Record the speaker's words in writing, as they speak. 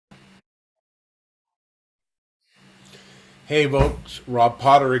Hey, folks, Rob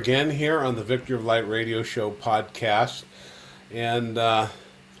Potter again here on the Victor of Light Radio Show podcast. And I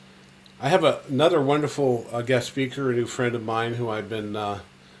have another wonderful guest speaker, a new friend of mine who I've been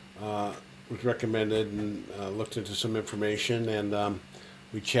was recommended and looked into some information. And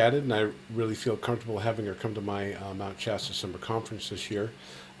we chatted, and I really feel comfortable having her come to my Mount Shasta Summer Conference this year.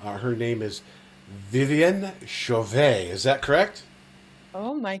 Her name is Viviane Chauvet. Is that correct?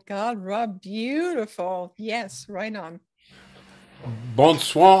 Oh my God, Rob, beautiful. Yes, right on.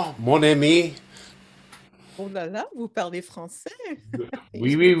 Bonsoir, mon ami. Oh là là, vous parlez français.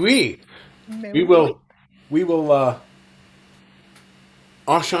 Oui, oui, oui. Mais We oui, oui. will, we will,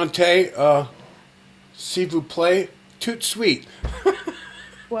 enchanté, s'il vous plaît, tout suite.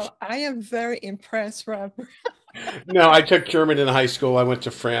 Well, I am very impressed, Rob. No, I took German in high school. I went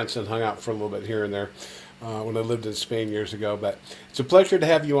to France and hung out for a little bit here and there when I lived in Spain years ago. But it's a pleasure to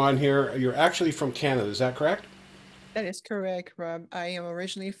have you on here. You're actually from Canada, is that correct? That is correct, Rob. I am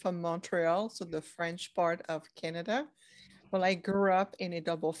originally from Montreal, so the French part of Canada. Well, I grew up in a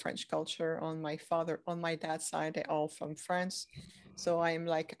double French culture on my dad's side, they're all from France. So I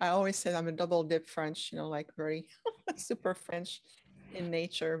always said I'm a double dip French, like very super French in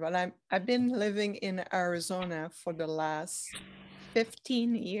nature. But I've been living in Arizona for the last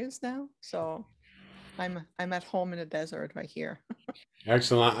 15 years now. So I'm at home in the desert right here.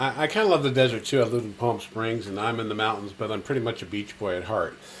 Excellent. I kind of love the desert too. I live in Palm Springs and I'm in the mountains, but I'm pretty much a beach boy at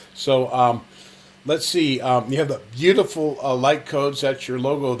heart. So let's see. You have the beautiful light codes. That's your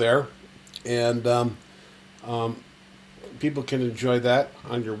logo there. And people can enjoy that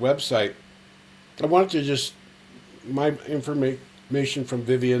on your website. I wanted to just my information from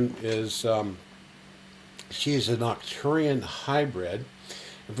Vivian is she is an Arcturian hybrid,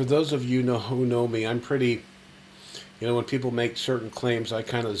 and for those of you who know me, I'm pretty. When people make certain claims, I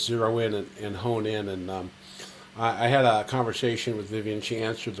kind of zero in and hone in. And I had a conversation with Vivian. She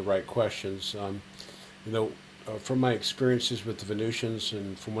answered the right questions. You know, from my experiences with the Venusians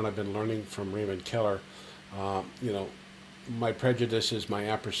and from what I've been learning from Raymond Keller, you know, my prejudices, my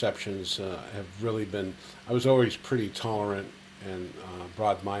apperceptions have really been. I was always pretty tolerant and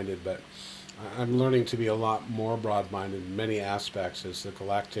broad-minded, but I'm learning to be a lot more broad-minded in many aspects as the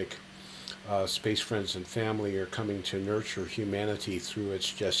galactic space friends and family are coming to nurture humanity through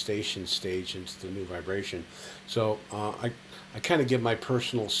its gestation stage into the new vibration. So I kind of give my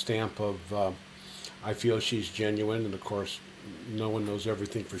personal stamp of I feel she's genuine, and of course, no one knows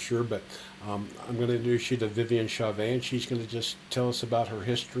everything for sure. But I'm going to introduce you to Viviane Chauvet, and she's going to just tell us about her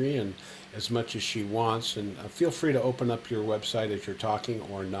history and as much as she wants. And feel free to open up your website as you're talking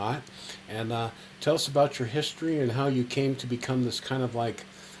or not, and tell us about your history and how you came to become this kind of like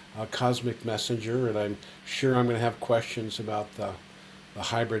cosmic messenger. And I'm sure I'm going to have questions about the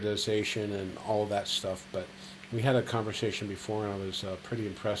hybridization and all of that stuff. But we had a conversation before, and I was pretty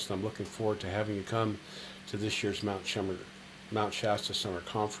impressed. I'm looking forward to having you come to this year's Mount Shasta Summer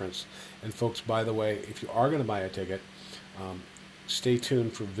Conference. And folks, by the way, if you are going to buy a ticket, um, stay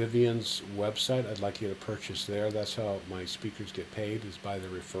tuned for Vivian's website. I'd like you to purchase there. That's how my speakers get paid, is by the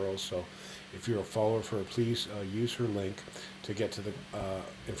referrals. So if you're a follower of her, please use her link to get to the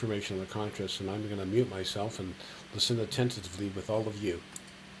information on the contest. And I'm going to mute myself and listen attentively with all of you.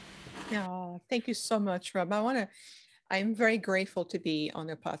 Yeah, thank you so much, Rob. I'm very grateful to be on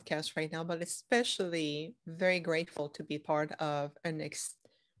the podcast right now, but especially very grateful to be part of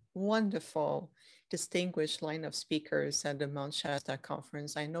wonderful, distinguished line of speakers at the Mount Shasta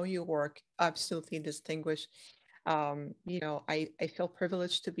conference. I know you work absolutely distinguished. I feel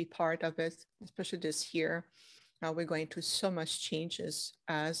privileged to be part of it, especially this year. We're going through so much changes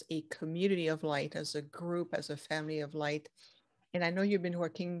as a community of light, as a group, as a family of light. And I know you've been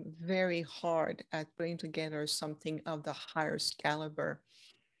working very hard at putting together something of the highest caliber,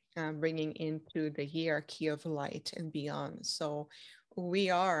 bringing into the hierarchy of light and beyond. So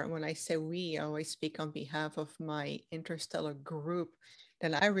when I say we, I always speak on behalf of my interstellar group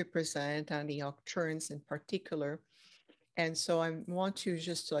that I represent and the Arcturians in particular. And so I want to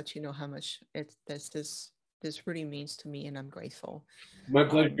just let you know how much this really means to me, and I'm grateful. My Um,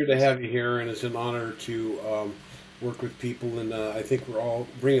 pleasure to have you here, and it's an honor to work with people. And I think we're all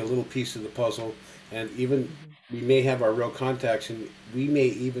bringing a little piece of the puzzle. And even mhm. we may have our real contacts, and we may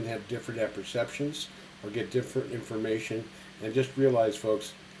even have different perceptions or get different information. And just realize,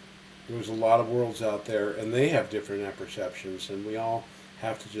 folks, there's a lot of worlds out there, and they have different perceptions. And we all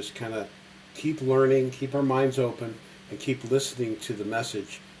have to just kind of keep learning, keep our minds open, and keep listening to the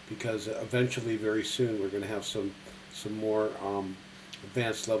message, because eventually, very soon, we're going to have some more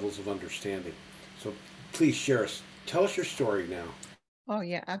advanced levels of understanding. So please share us. Tell us your story now. Oh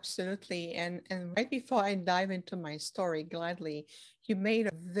yeah, absolutely. And right before I dive into my story, gladly, you made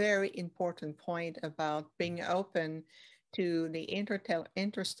a very important point about being open to the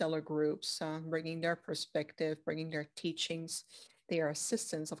interstellar groups, bringing their perspective, bringing their teachings, their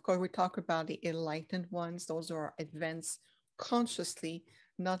assistance. Of course, we talk about the enlightened ones; those are advanced consciously,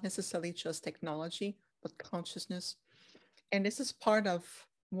 not necessarily just technology, but consciousness. And this is part of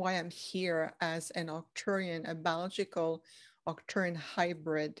why I'm here as an Arcturian, a biological Arcturian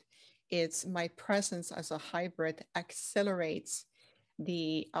hybrid. It's my presence as a hybrid accelerates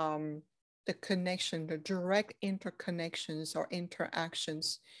the connection, the direct interconnections or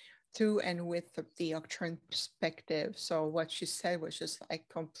interactions through and with the Arcturian perspective. So what you said was just a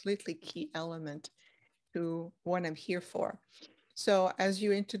completely key element to what I'm here for. So as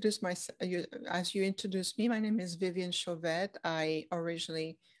you introduced me, my name is Viviane Chauvet. I'm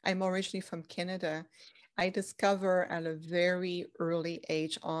originally from Canada. I discovered at a very early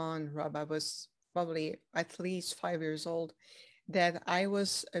age on, Rob, I was probably at least 5 years old, that I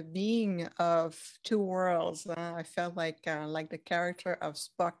was a being of two worlds. I felt like the character of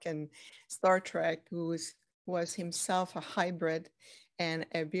Spock in Star Trek, was himself a hybrid and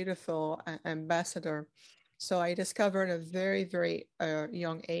a beautiful ambassador. So I discovered at a very, very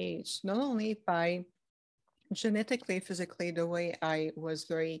young age, not only by genetically, physically, the way I was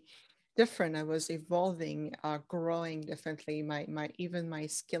very different. I was evolving, growing differently. My even my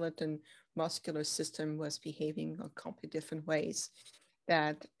skeleton muscular system was behaving in completely different ways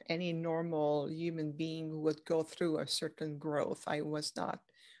that any normal human being would go through a certain growth. I was not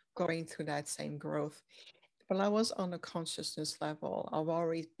going through that same growth. But I was on a consciousness level. I've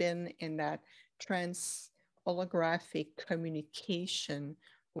always been in that trans holographic communication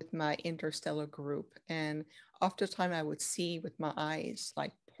with my interstellar group. And after time, I would see with my eyes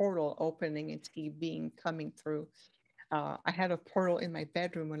like portal opening and see being coming through. I had a portal in my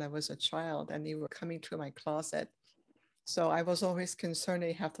bedroom when I was a child, and they were coming through my closet. So I was always concerned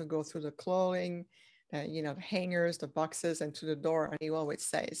they have to go through the clothing, the hangers, the boxes, and to the door. And he always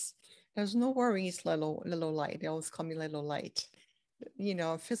says, "There's no worries, little light." They always call me little light.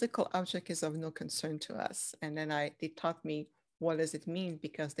 Physical object is of no concern to us. And then they taught me what does it mean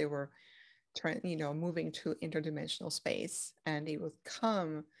because they were moving to interdimensional space, and they would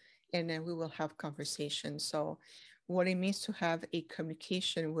come, and then we will have conversations. So what it means to have a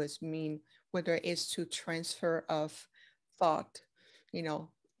communication was mean whether it's to transfer of thought, you know,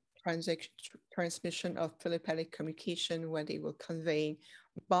 transmission of telepathic communication, where they will convey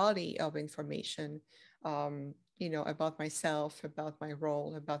body of information, about myself, about my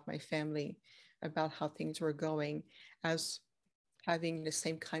role, about my family, about how things were going, as having the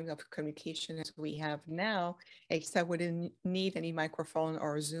same kind of communication as we have now, except we didn't need any microphone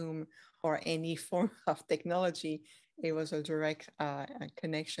or Zoom or any form of technology. It was a direct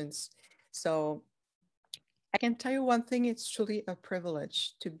connections. So I can tell you one thing, it's truly a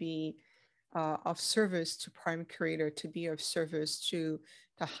privilege to be of service to Prime Creator, to be of service to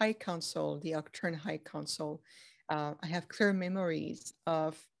the High Council, the Arcturian High Council. I have clear memories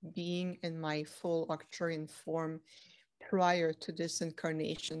of being in my full Arcturian form prior to this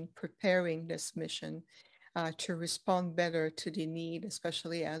incarnation, preparing this mission to respond better to the need,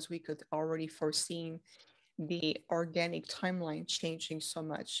 especially as we could already foreseen the organic timeline changing so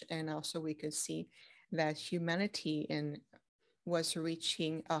much. And also we could see that humanity was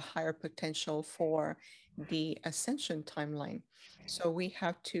reaching a higher potential for the ascension timeline. So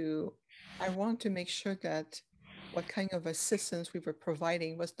I want to make sure that what kind of assistance we were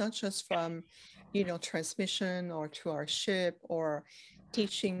providing was not just from, transmission or to our ship or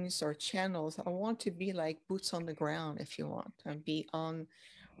teachings or channels. I want to be like boots on the ground, if you want, and be on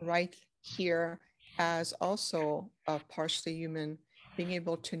right here as also a partially human, being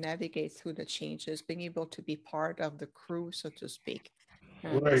able to navigate through the changes, being able to be part of the crew, so to speak.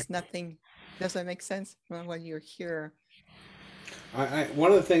 Right. It's nothing. Does that make sense when you're here?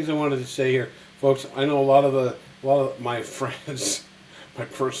 One of the things I wanted to say here, folks, I know a lot of my friends, my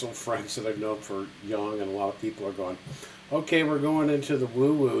personal friends that I've known for young, and a lot of people are going, okay, we're going into the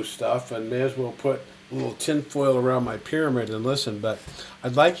woo woo stuff, and may as well put a little tinfoil around my pyramid and listen. But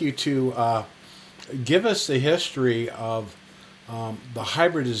I'd like you to give us the history of the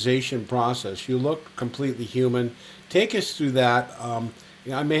hybridization process. You look completely human. Take us through that.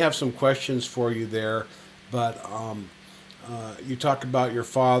 I may have some questions for you there, but you talk about your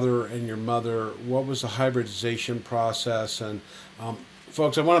father and your mother. What was the hybridization process? And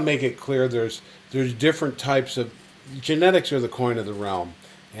folks, I want to make it clear: there's different types of genetics are the coin of the realm,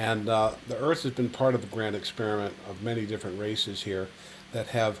 and the Earth has been part of the grand experiment of many different races here that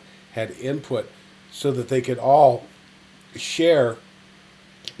have had input so that they could all share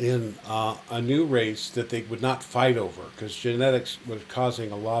in a new race that they would not fight over because genetics was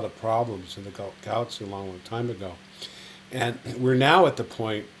causing a lot of problems in the galaxy a long, long time ago. And we're now at the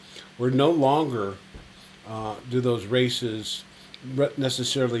point where no longer do those races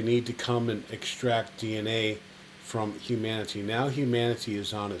necessarily need to come and extract DNA from humanity. Now humanity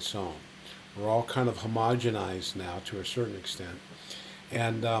is on its own. We're all kind of homogenized now to a certain extent.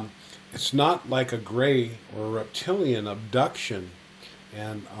 And it's not like a gray or a reptilian abduction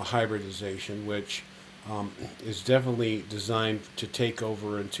and a hybridization, which is definitely designed to take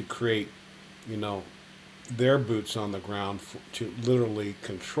over and to create, you know, their boots on the ground to literally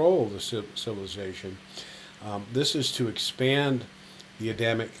control the civilization. This is to expand the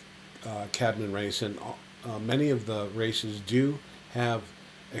Adamic Cadman race, and many of the races do have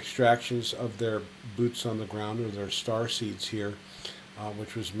extractions of their boots on the ground or their star seeds here,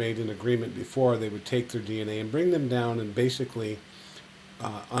 which was made in agreement before. They would take their DNA and bring them down and basically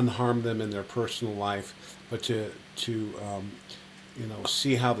unharm them in their personal life, but to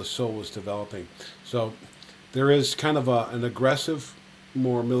see how the soul was developing. So there is kind of an aggressive,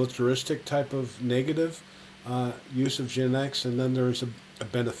 more militaristic type of negative use of genetics, and then there's a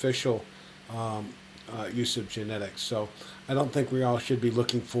beneficial use of genetics. So I don't think we all should be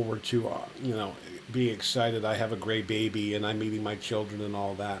looking forward to, be excited. I have a gray baby and I'm eating my children and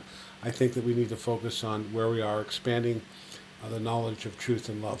all that. I think that we need to focus on where we are, expanding the knowledge of truth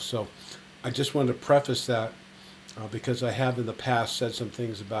and love. So I just wanted to preface that because I have in the past said some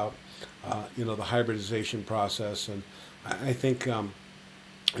things about, the hybridization process, and I think in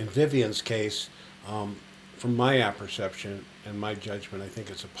Vivian's case, um, from my apperception and my judgment, I think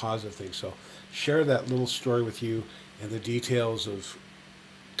it's a positive thing. So share that little story with you and the details of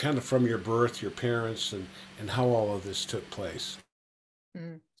kind of from your birth, your parents, and how all of this took place.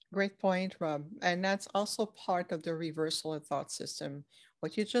 Mm, great point, Rob. And that's also part of the reversal of thought system.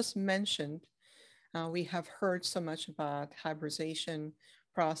 What you just mentioned, we have heard so much about hybridization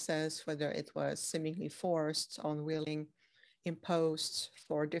process, whether it was seemingly forced, unwilling, imposed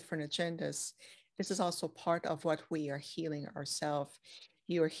for different agendas. This is also part of what we are healing ourselves.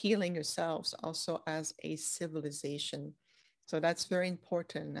 You are healing yourselves also as a civilization. So that's very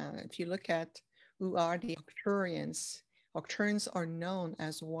important. If you look at who are the Arcturians, Arcturians are known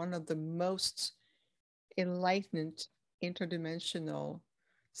as one of the most enlightened interdimensional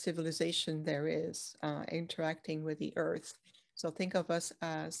civilization there is, interacting with the earth. So think of us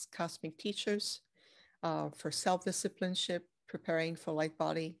as cosmic teachers for self-discipleship, preparing for light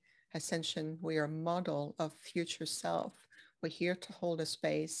body ascension. We are a model of future self. We're here to hold a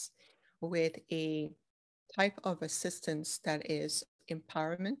space with a type of assistance that is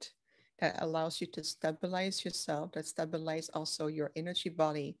empowerment, that allows you to stabilize yourself, that stabilize also your energy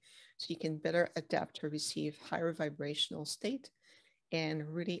body so you can better adapt to receive higher vibrational state and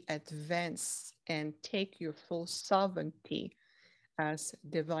really advance and take your full sovereignty as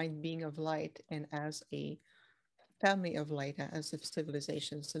divine being of light and as a family of light, as a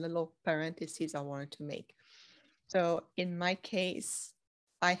civilization. So little parentheses I wanted to make. So in my case,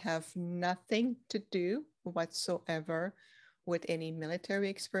 I have nothing to do whatsoever with any military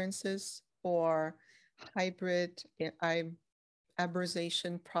experiences or hybrid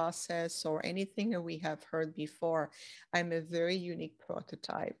hybridization process or anything that we have heard before. I'm a very unique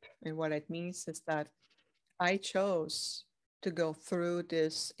prototype. And what it means is that I chose to go through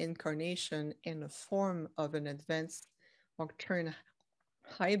this incarnation in the form of an advanced Arcturian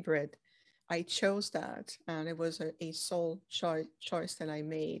hybrid. I chose that, and it was a soul choice that I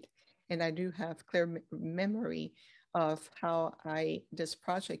made. And I do have clear memory of how this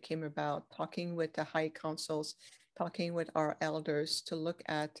project came about, talking with the high councils, talking with our elders to look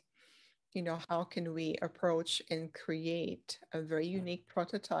at, how can we approach and create a very unique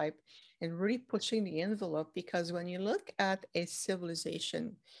prototype and really pushing the envelope? Because when you look at a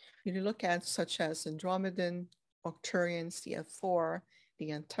civilization, you look at such as Andromedan, Arcturians, the F4,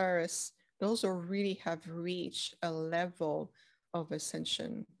 the Antares, those are really have reached a level of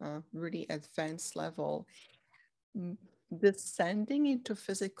ascension, really advanced level. Mm, Descending into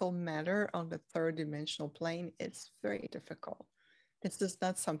physical matter on the third dimensional plane is very difficult. This is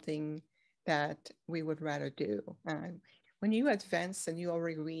not something that we would rather do. When you advance and you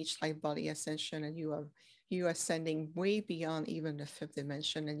already reach like body ascension and you ascending way beyond even the fifth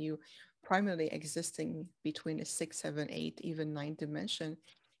dimension and you primarily existing between the six, seven, eight, even nine dimension,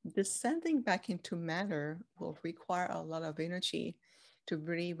 descending back into matter will require a lot of energy to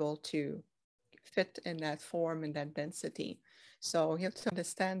be able to fit in that form and that density. So you have to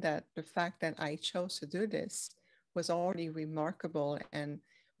understand that the fact that I chose to do this was already remarkable and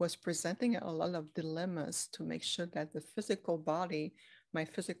was presenting a lot of dilemmas to make sure that the physical body my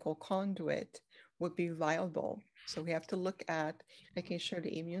physical conduit would be viable. So we have to look at making sure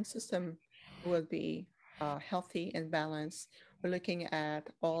the immune system will be healthy and balanced. We're looking at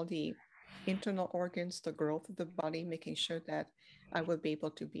all the internal organs, the growth of the body, making sure that I will be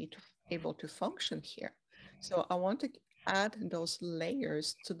able to function here. So I want to add those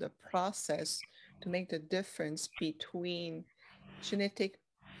layers to the process to make the difference between genetic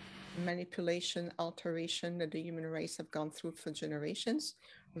manipulation, alteration that the human race have gone through for generations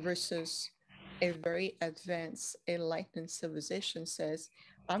versus a very advanced, enlightened civilization says,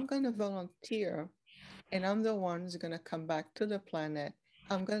 I'm going to volunteer and I'm the one who's going to come back to the planet.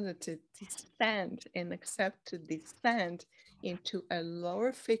 I'm going to descend and accept to descend into a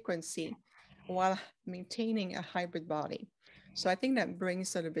lower frequency while maintaining a hybrid body. So I think that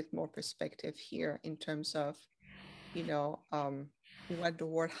brings a little bit more perspective here in terms of, you know, what the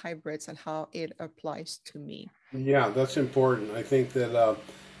word hybrids and how it applies to me. Yeah, that's important. I think that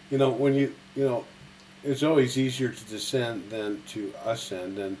when it's always easier to descend than to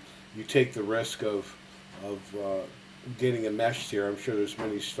ascend, and you take the risk of getting enmeshed here. I'm sure there's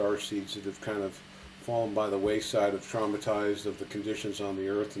many star seeds that have kind of fallen by the wayside, of traumatized of the conditions on the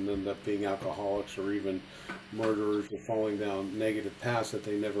earth, and end up being alcoholics or even murderers, or falling down negative paths that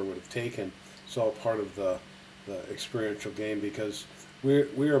they never would have taken. It's all part of the experiential game, because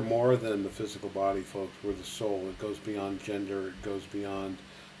we are more than the physical body, folks. We're the soul. It goes beyond gender. It goes beyond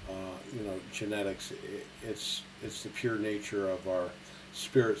genetics. It's the pure nature of our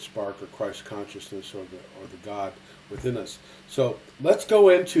spirit spark, or Christ consciousness, or the God within us. So let's go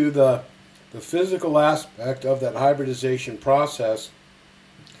into the physical aspect of that hybridization process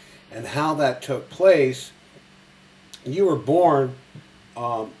and how that took place. You were born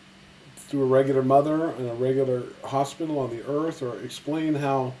through a regular mother in a regular hospital on the earth, or explain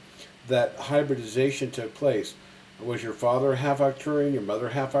how that hybridization took place. Was your father half Arcturian, your mother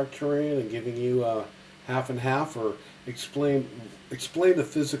half Arcturian, and giving you half and half? Or explain the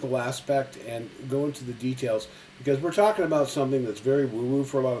physical aspect and go into the details, because we're talking about something that's very woo-woo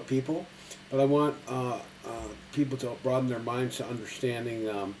for a lot of people, but I want people to broaden their minds to understanding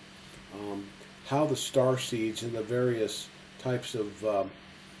how the star seeds and the various types of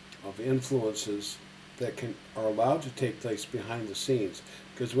influences that are allowed to take place behind the scenes.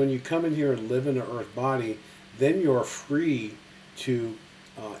 Because when you come in here and live in an earth body, then you're free to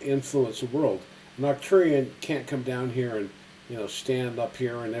influence the world. An Arcturian can't come down here and stand up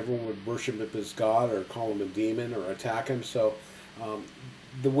here and everyone would worship him as God, or call him a demon, or attack him. So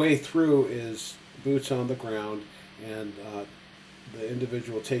the way through is boots on the ground, and the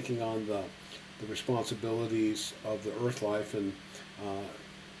individual taking on the responsibilities of the earth life, and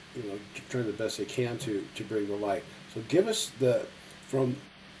trying the best they can to bring the light. So give us from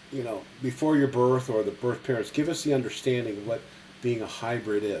before your birth, or the birth parents, give us the understanding of what being a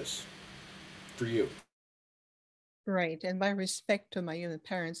hybrid is for you. Right. And by respect to my human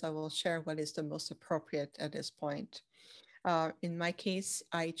parents, I will share what is the most appropriate at this point. In my case,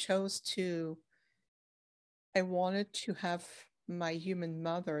 I wanted to have my human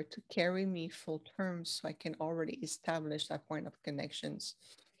mother to carry me full term so I can already establish that point of connections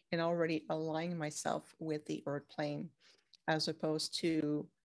and already align myself with the earth plane, as opposed to,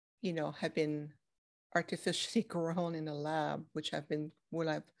 have been artificially grown in a lab, which will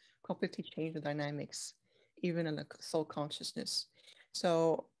have completely changed the dynamics, even in the soul consciousness.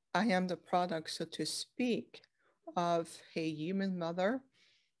 So I am the product, so to speak, of a human mother,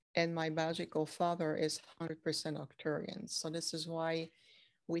 and my biological father is 100% Arcturian. So this is why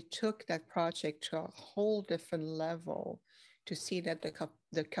we took that project to a whole different level, to see that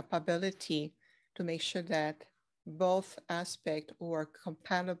the capability to make sure that both aspects were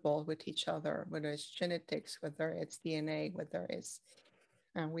compatible with each other, whether it's genetics, whether it's DNA, whether it's,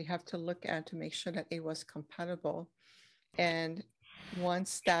 and we have to look at to make sure that it was compatible. And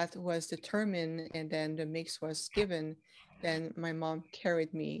once that was determined and then the mix was given, then my mom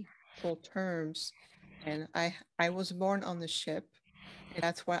carried me full terms. And I was born on the ship, and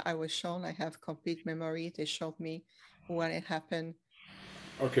that's why I was shown. I have complete memory. They showed me when it happened.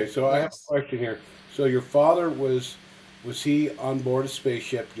 Okay, so I have a Yes. question here. So your father was he on board a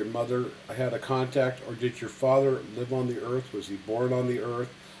spaceship? Your mother had a contact, or did your father live on the Earth? Was he born on the Earth?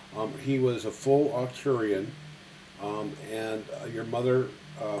 He was a full Arcturian, and your mother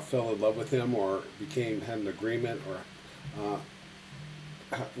fell in love with him, or had an agreement, or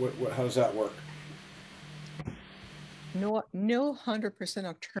how does that work? No 100%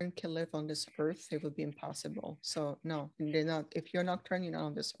 nocturne can live on this earth. It would be impossible. So no, they're not. If you're nocturne, you're not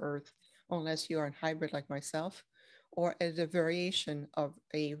on this earth, unless you are a hybrid like myself, or as a variation of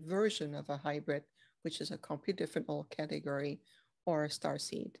a version of a hybrid, which is a complete different old category, or a star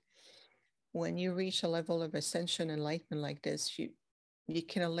seed. When you reach a level of ascension enlightenment like this, you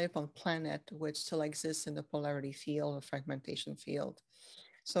cannot live on planet which still exists in the polarity field or fragmentation field.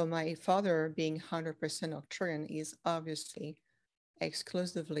 So my father, being 100% Arcturian, is obviously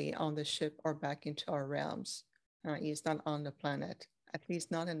exclusively on the ship or back into our realms. He's not on the planet, at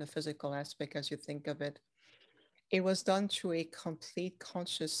least not in the physical aspect as you think of it. It was done through a complete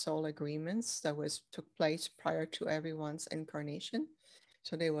conscious soul agreements that was took place prior to everyone's incarnation.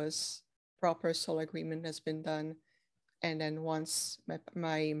 So there was proper soul agreement has been done, and then once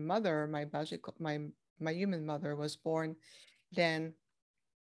my mother, my biological, my human mother was born, then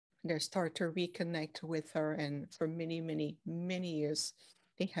they start to reconnect with her, and for many years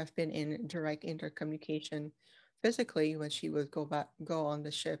they have been in direct intercommunication physically when she would go on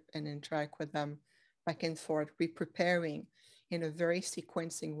the ship and interact with them back and forth, re-preparing in a very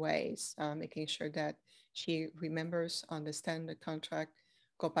sequencing ways, making sure that she remembers, understand the contract,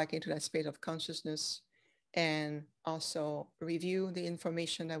 go back into that state of consciousness, and also review the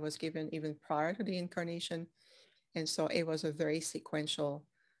information that was given even prior to the incarnation. And so it was a very sequential,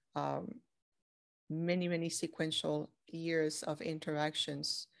 um, many sequential years of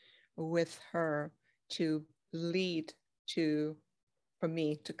interactions with her to lead to, for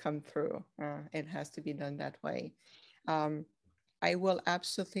me to come through. It has to be done that way. Um, I will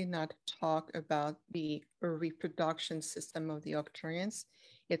absolutely not talk about the reproduction system of the Arcturians.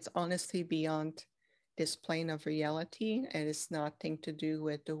 It's honestly beyond this plane of reality, and it's nothing to do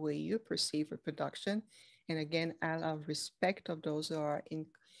with the way you perceive reproduction. And again, out of respect of those who are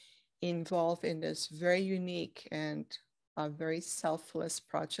involved in this very unique and very selfless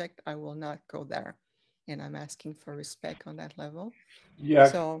project, I will not go there. And I'm asking for respect on that level. Yeah.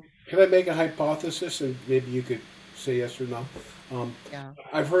 So, Can I make a hypothesis and maybe you could say yes or no? Um, yeah.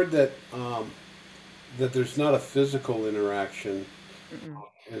 I've heard that that there's not a physical interaction Mm-mm.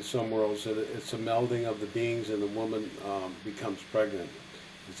 in some worlds, that it's a melding of the beings and the woman becomes pregnant.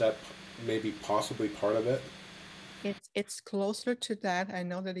 Is that maybe possibly part of it? It's closer to that. I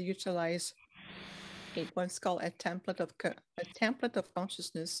know that they utilize what's called a template of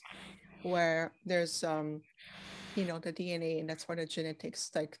consciousness, where there's the DNA, and that's where the genetics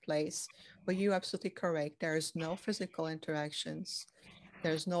take place. But you're absolutely correct. There is no physical interactions.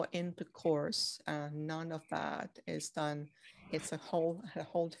 There's no intercourse. None of that is done. It's a whole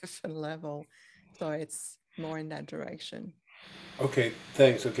different level. So it's more in that direction. Okay,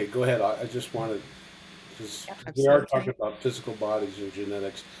 thanks. Okay, go ahead. I just wanted, because Yeah, we are talking absolutely. about physical bodies and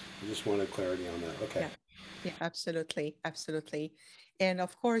genetics. I just wanted clarity on that. Okay. Yeah, yeah, absolutely, absolutely. And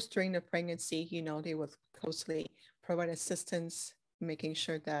of course, during the pregnancy, they would closely provide assistance, making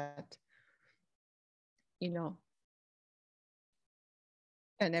sure that, you know,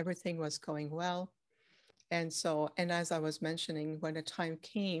 and everything was going well. And so, and as I was mentioning, when the time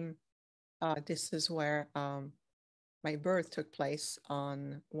came, this is where my birth took place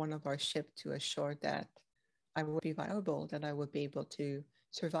on one of our ships to assure that I would be viable, that I would be able to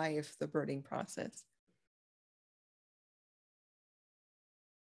survive the birthing process.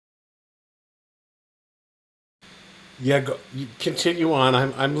 Yeah, go, you continue on.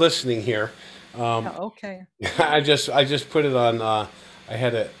 I'm listening here. Yeah, okay. I just put it on. I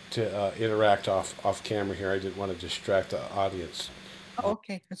had it to interact off camera here. I didn't want to distract the audience. Oh,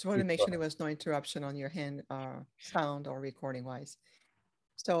 okay. I just wanted to make sure there was no interruption on your hand, sound or recording wise.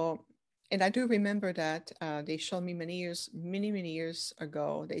 So, and I do remember that they showed me many years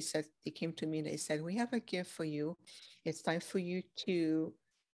ago. They said, they came to me and they said, "We have a gift for you. It's time for you to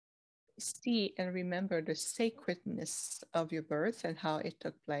see and remember the sacredness of your birth and how it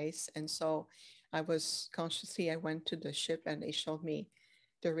took place." And so I went to the ship and they showed me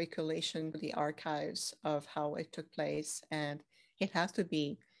the recollection, the archives of how it took place. And it has to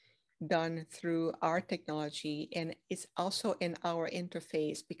be done through our technology, and it's also in our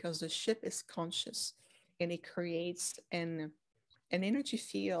interface because the ship is conscious, and it creates an energy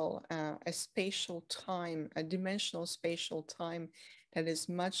field, a spatial time, a dimensional spatial time that is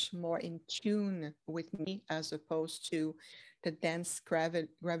much more in tune with me, as opposed to the dense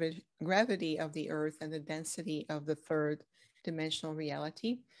gravity of the earth and the density of the third dimensional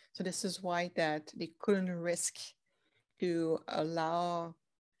reality. So this is why that they couldn't risk to allow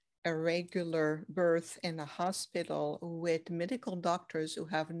a regular birth in a hospital with medical doctors who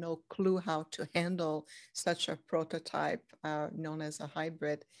have no clue how to handle such a prototype, known as a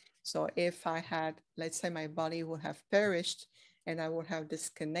hybrid. So if I had, let's say my body would have perished and I would have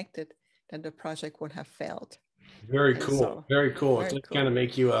disconnected, then the project would have failed. Very And cool. so, Very cool. It very does kind of cool.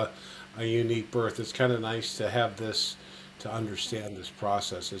 make you a unique birth. It's kind of nice to have this to understand this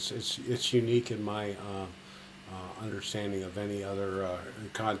process. It's unique in my understanding of any other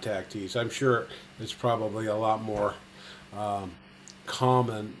contactees. I'm sure it's probably a lot more um,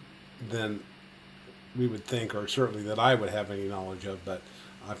 common than we would think, or certainly that I would have any knowledge of. But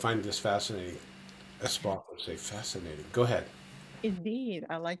I find this fascinating. Spock would say fascinating. Go ahead. Indeed,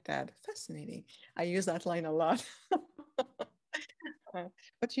 I like that. Fascinating. I use that line a lot. Uh,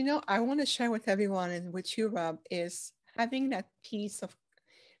 but I want to share with everyone and with you, Rob, is having that piece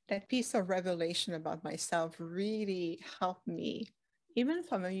of revelation about myself really helped me, even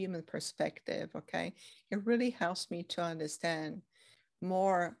from a human perspective. Okay, it really helps me to understand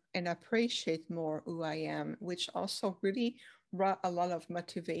more and appreciate more who I am, which also really brought a lot of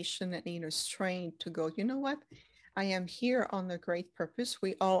motivation and inner strength to go, you know what? I am here on a great purpose.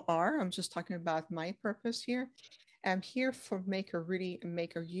 We all are. I'm just talking about my purpose here. I'm here for make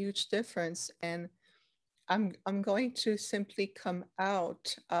a huge difference. And I'm going to simply come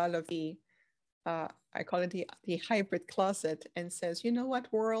out of the I call it the hybrid closet and says, you know what,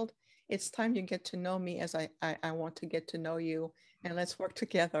 world, it's time you get to know me as I want to get to know you, and let's work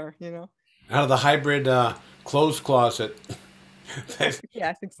together. Out of the hybrid clothes closet, that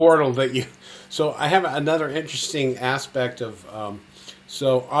Yes, portal that you. So I have another interesting aspect of.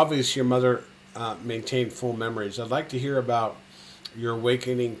 So obviously, your mother maintained full memories. I'd like to hear about your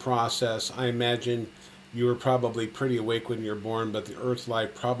awakening process. I imagine you were probably pretty awake when you were born, but the Earth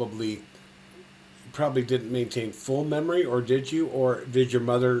life probably didn't maintain full memory, or did you? Or did your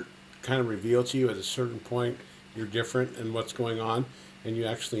mother kind of reveal to you at a certain point you're different and what's going on, and you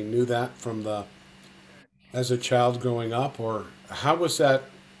actually knew that from the as a child growing up, or how was that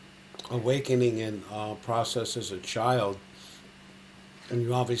awakening and process as a child? And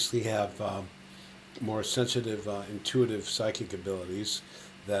you obviously have more sensitive, intuitive psychic abilities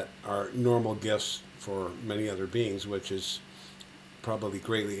that are normal gifts for many other beings, which is probably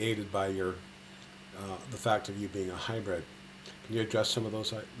greatly aided by your the fact of you being a hybrid. Can you address some of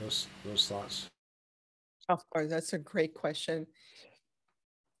those thoughts? of course, that's a great question.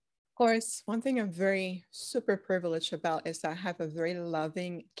 Of course, one thing I'm very super privileged about is that I have a very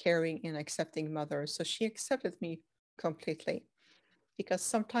loving, caring, and accepting mother. So she accepted me completely. Because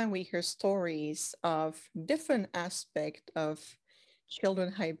sometimes we hear stories of different aspect of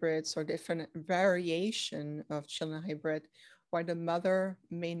children hybrids or different variation of children hybrid where the mother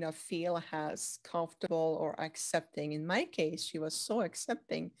may not feel as comfortable or accepting. In my case, she was so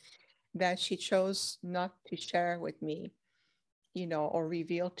accepting that she chose not to share with me, or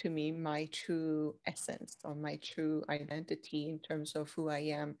reveal to me my true essence or my true identity in terms of who I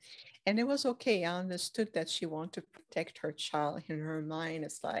am. And it was okay. I understood that she wanted to protect her child in her mind.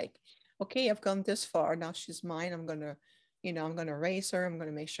 It's like, okay, I've gone this far. Now she's mine. I'm gonna raise her. I'm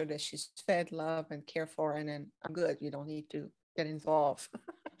gonna make sure that she's fed, loved, and cared for, and then I'm good. You don't need to get involved,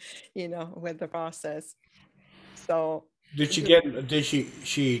 with the process. So Did she the get? Did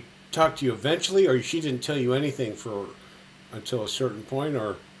she talk to you eventually, or she didn't tell you anything for until a certain point,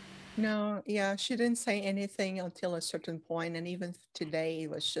 or No, yeah, she didn't say anything until a certain point, and even today, it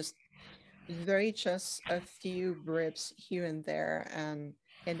was just a few brips here and there, and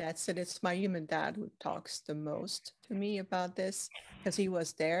that's it. It's my human dad who talks the most to me about this because he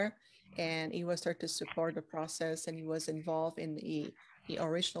was there and he was there to support the process, and he was involved in the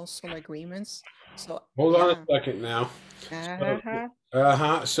original soul agreements. So hold on a yeah, second now. So,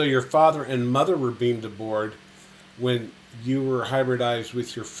 uh-huh. so your father and mother were beamed aboard when you were hybridized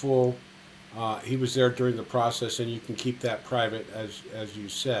with your full. He was there during the process, and you can keep that private, as you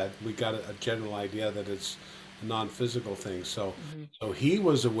said. We got a general idea that it's a non-physical thing. So, Mhm. so he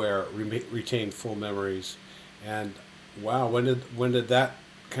was aware, retained full memories, and wow, when did that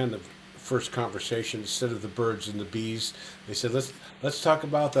kind of first conversation, instead of the birds and the bees, they said let's talk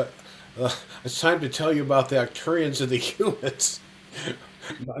about the. It's time to tell you about the Arcturians and the humans.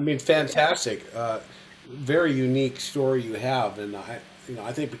 I mean, fantastic. Very unique story you have, and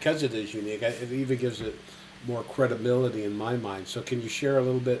I think because it is unique, it even gives it more credibility in my mind. So, can you share a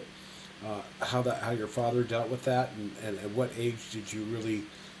little bit how your father dealt with that, and at what age did you really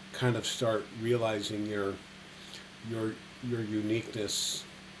kind of start realizing your your uniqueness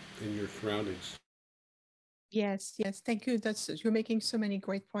in your surroundings? Yes, yes, thank you. You're making so many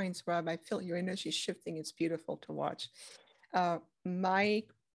great points, Rob. I feel your energy shifting. It's beautiful to watch. My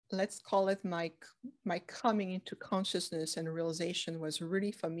Let's call it my coming into consciousness and realization was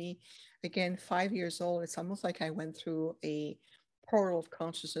really for me, again, 5 years old. It's almost like I went through a portal of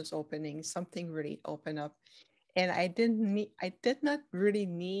consciousness opening. Something really opened up, and I did not really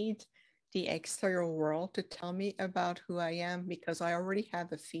need the external world to tell me about who I am because I already had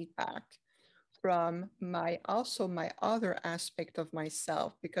the feedback from my other aspect of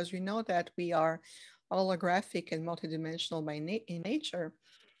myself, because we know that we are holographic and multidimensional in nature.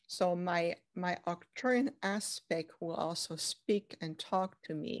 So my Arcturian aspect will also speak and talk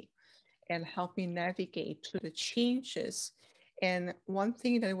to me and help me navigate through the changes. And one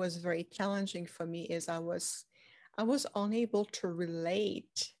thing that was very challenging for me is I was unable to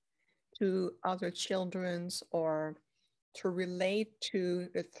relate to other children's or to relate to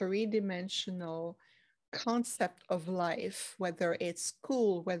the three-dimensional concept of life, whether it's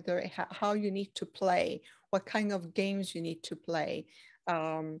school, whether how you need to play, what kind of games you need to play,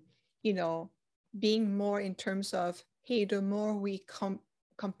 um, you know, being more in terms of, hey, the more we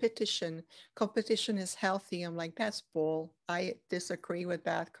competition is healthy. I'm like, that's bull. I disagree with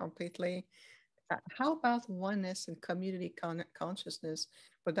that completely. How about oneness and community consciousness?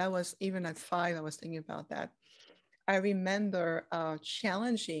 But that was even at 5, I was thinking about that. I remember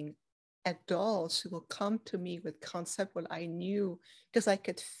challenging adults who will come to me with concept what I knew because I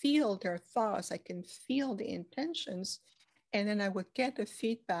could feel their thoughts, I can feel the intentions, and then I would get the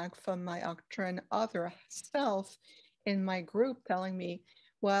feedback from my Arcturian other self in my group telling me,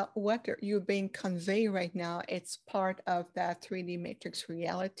 well, what you're being conveyed right now, it's part of that 3D matrix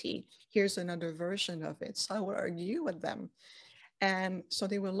reality. Here's another version of it. So I would argue with them. And so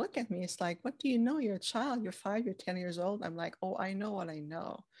they will look at me. It's like, what do you know? You're a child. You're 5. You're 10 years old. I'm like, oh, I know what I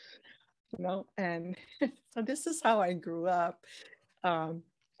know. And so this is how I grew up. Um,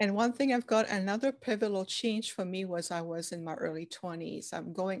 and one thing I've got another pivotal change for me was I was in my early 20s.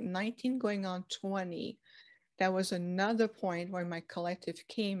 I'm going 19, going on 20. That was another point where my collective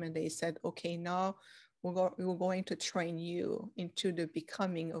came and they said, okay, now we're going to train you into the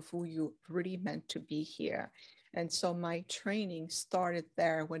becoming of who you really meant to be here. And so my training started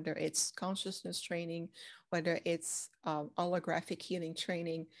there, whether it's consciousness training, whether it's holographic healing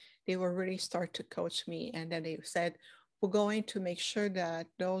training, they will really start to coach me. And then they said, we're going to make sure that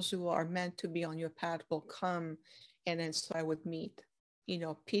those who are meant to be on your path will come. And then so I would meet,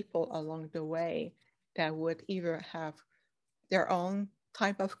 people along the way that would either have their own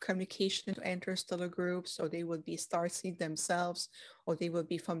type of communication to enter stellar groups, or they would be starseed themselves, or they would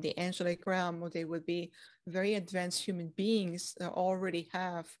be from the angelic realm, or they would be very advanced human beings that already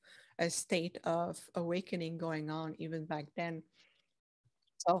have a state of awakening going on even back then.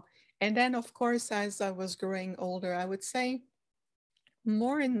 So, and then of course, as I was growing older, I would say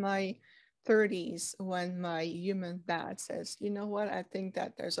more in my 30s when my human dad says, you know what, I think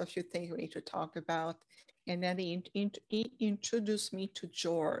that there's a few things we need to talk about. And then he introduced me to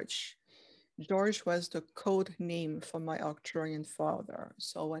George. George was the code name for my Arcturian father.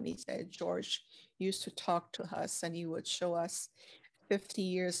 So when he said George used to talk to us and he would show us 50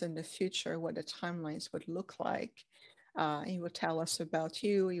 years in the future what the timelines would look like. He would tell us about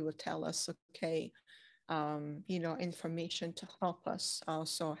you. He would tell us, okay, information to help us,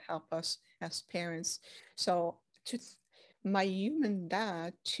 also help us as parents. So to my human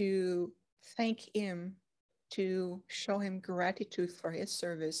dad, to thank him, to show him gratitude for his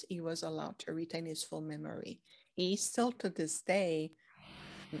service, he was allowed to retain his full memory. He still to this day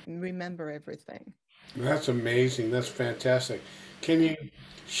remember everything. That's amazing. That's fantastic. Can you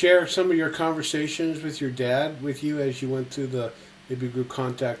share some of your conversations with your dad with you as you went through the maybe grew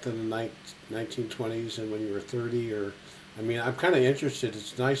contact in the 1920s and when you were 30? Or, I mean, I'm kind of interested.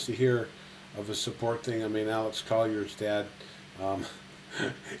 It's nice to hear of a support thing. I mean, Alex Collier's dad, um,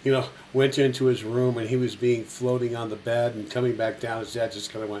 went into his room and he was being floating on the bed and coming back down. His dad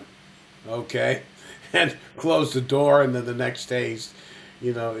just kind of went, okay, and closed the door. And then the next day,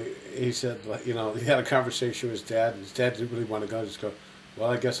 you know, he said, like, he had a conversation with his dad, and his dad didn't really want to go. Just go,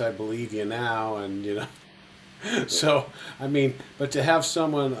 well, I guess I believe you now, and so I mean, but to have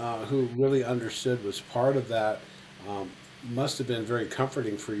someone who really understood was part of that um, must have been very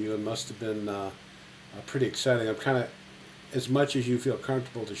comforting for you, and must have been pretty exciting. I'm kind of as much as you feel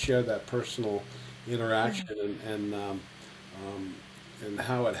comfortable to share that personal Yeah. interaction um, and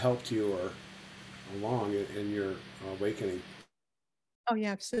how it helped you or along in your awakening. Oh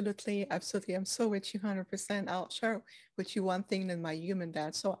yeah, absolutely, absolutely. I'm so with you 100%. I'll share with you one thing than my human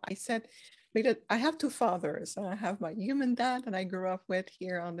dad. So I said, because I have two fathers. I have my human dad that I grew up with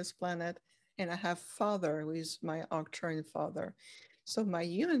here on this planet, and I have father who is my Arcturian father. So my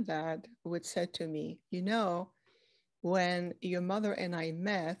human dad would say to me, when your mother and I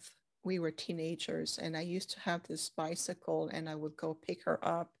met, we were teenagers, and I used to have this bicycle, and I would go pick her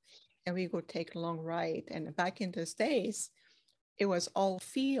up, and we would take a long ride. And back in those days, it was all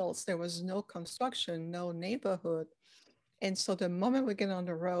fields. There was no construction, no neighborhood. And so the moment we get on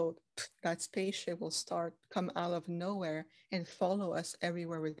the road, that spaceship will start come out of nowhere and follow us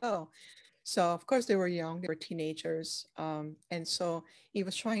everywhere we go. So of course they were young, they were teenagers, and so he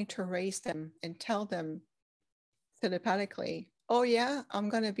was trying to raise them and tell them telepathically, "Oh yeah, I'm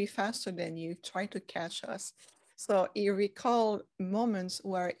gonna be faster than you. Try to catch us." So he recalled moments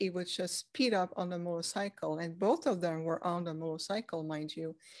where he would just speed up on the motorcycle, and both of them were on the motorcycle, mind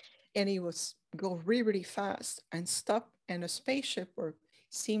you, and he would go really, really fast and stop, and the spaceship or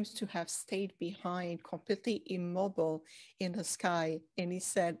seems to have stayed behind, completely immobile in the sky. And he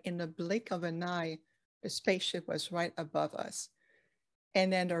said, in the blink of an eye, the spaceship was right above us.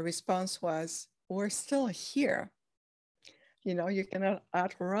 And then the response was, "We're still here. You know, you cannot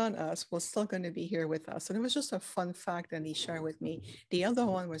outrun us. We're still going to be here with us." And it was just a fun fact that he shared with me. The other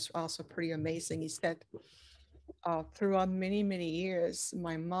one was also pretty amazing. He said, throughout many, many years,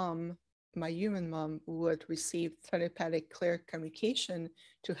 my mom, my human mom, would receive telepathic clear communication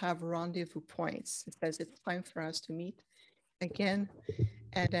to have rendezvous points. It says it's time for us to meet again.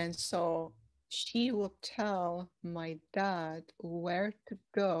 And then so she would tell my dad where to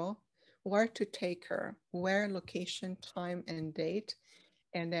go, where to take her, where, location, time, and date.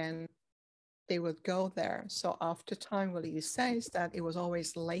 And then they would go there. So after time, what he says that it was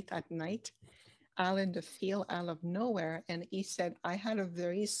always late at night, out in the field, out of nowhere. And he said, I had a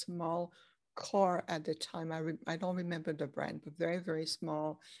very small car at the time. I don't remember the brand, but very, very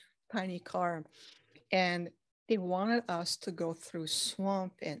small, tiny car. And they wanted us to go through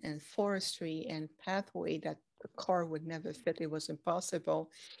swamp and forestry and pathway that the car would never fit. It was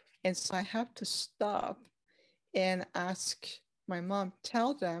impossible. And so I have to stop and ask my mom,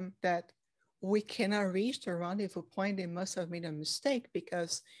 tell them that we cannot reach the rendezvous point. They must have made a mistake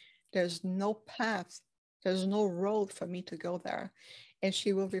because there's no path, there's no road for me to go there. And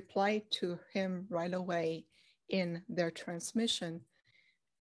she will reply to him right away in their transmission,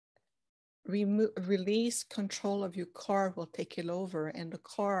 release control of your car, will take it over. And the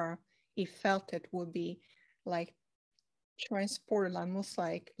car, he felt it would be like transported, almost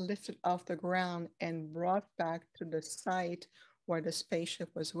like lifted off the ground and brought back to the site where the spaceship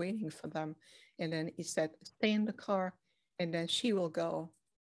was waiting for them. And then he said, stay in the car, and then she will go,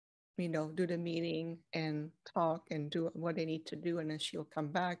 you know, do the meeting and talk and do what they need to do. And then she'll come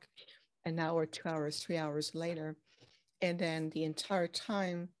back an hour, 2 hours, 3 hours later. And then the entire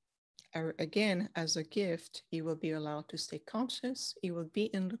time, again, as a gift, he will be allowed to stay conscious. He will be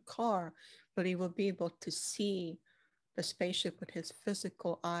in the car, but he will be able to see the spaceship with his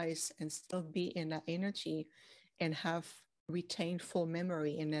physical eyes and still be in that energy and have retained full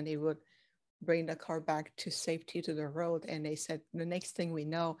memory. And then they would bring the car back to safety to the road. And they said, the next thing we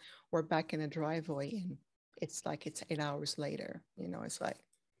know, we're back in a driveway, and it's like it's 8 hours later. You know, it's like,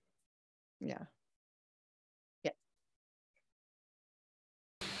 yeah. Yeah.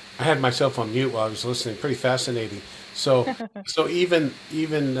 I had myself on mute while I was listening. Pretty fascinating. So, so even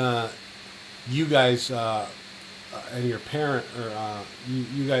you guys and your parent, or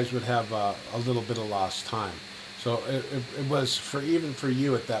you guys would have a little bit of lost time. So it was for even for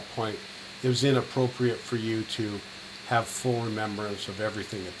you at that point, it was inappropriate for you to have full remembrance of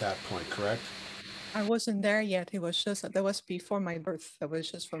everything at that point. Correct? I wasn't there yet. It was just that was before my birth. That was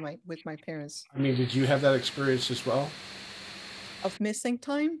just for my with my parents. I mean, did you have that experience as well? Of missing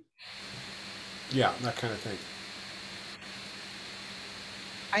time, Yeah, that kind of thing.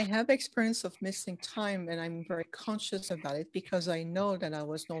 I have experience of missing time, and I'm very conscious about it because I know that I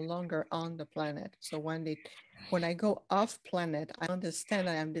was no longer on the planet. So when I go off planet, I understand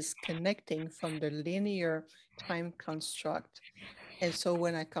that I'm disconnecting from the linear time construct. And so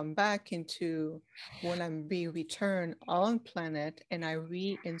when I come back into when I'm being returned on planet and I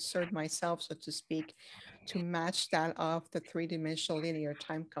reinsert myself, so to speak, to match that of the three-dimensional linear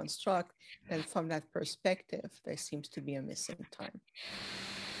time construct, then from that perspective, there seems to be a missing time.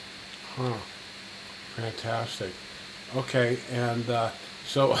 Huh. Fantastic. Okay, and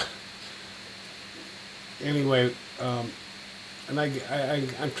so anyway, and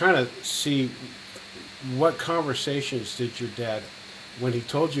I'm trying to see what conversations did your dad, when he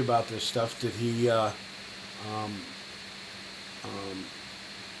told you about this stuff, did he, um, um,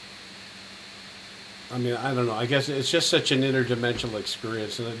 I mean, I don't know. I guess it's just such an interdimensional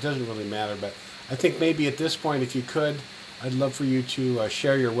experience, and it doesn't really matter. But I think maybe at this point, if you could, I'd love for you to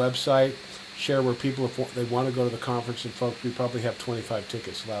share your website, share where people, if they want to go to the conference, and folks, we probably have 25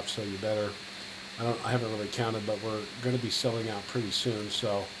 tickets left, so you better. I haven't really counted, but we're going to be selling out pretty soon.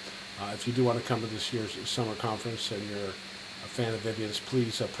 So if you do want to come to this year's summer conference and you're a fan of Viviane's,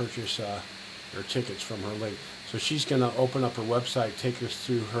 please purchase your tickets from her link. So she's going to open up her website, take us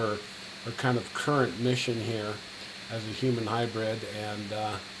through her kind of current mission here as a human hybrid, and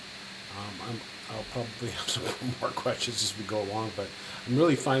I'll probably have some more questions as we go along, but I'm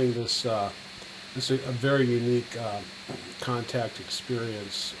really finding this a very unique contact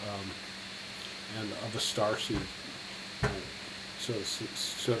experience and of a starseed, uh,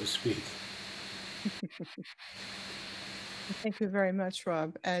 so to speak. Thank you very much,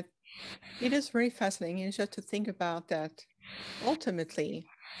 Rob. It is very fascinating. And just to think about that, ultimately,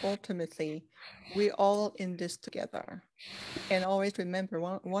 ultimately, we all in this together. And always remember,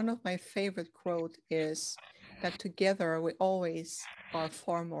 one of my favorite quote is that together we always are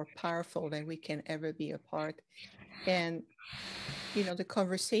far more powerful than we can ever be apart. And the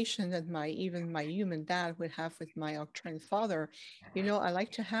conversation that even my human dad would have with my Arcturian father, I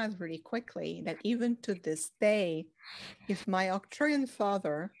like to add really quickly that even to this day, if my Arcturian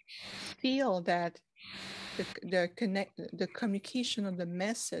father feel that the communication of the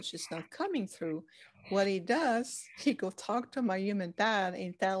message is not coming through, what he does, he go talk to my human dad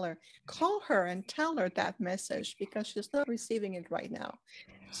and tell her, call her and tell her that message because she's not receiving it right now.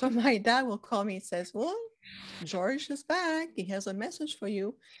 So my dad will call me and says, well, George is back, he has a message for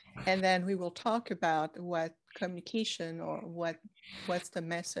you. And then we will talk about what communication or what's the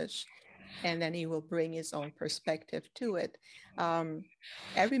message, and then he will bring his own perspective to it. um,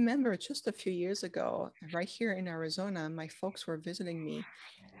 I remember just a few years ago, right here in Arizona, my folks were visiting me,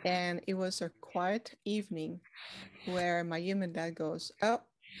 and it was a quiet evening where my human dad goes, oh,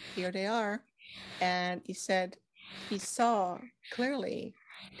 here they are. And he said he saw clearly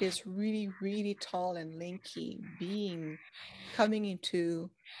this really, really tall and lanky being coming into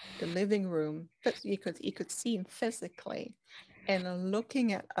the living room, but you could see him physically and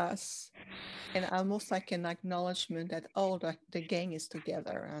looking at us, and almost like an acknowledgement that, oh, the gang is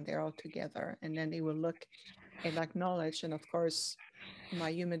together and they're all together. And then they will look and acknowledge, and of course my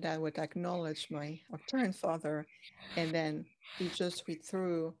human dad would acknowledge my Arcturian father, and then he just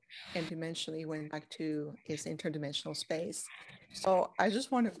withdrew and dimensionally went back to his interdimensional space. So I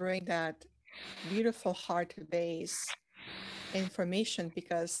just want to bring that beautiful heart base information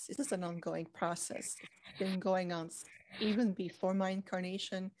because this is an ongoing process. It's been going on even before my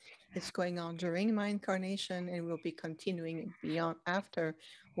incarnation. It's going on during my incarnation and will be continuing beyond after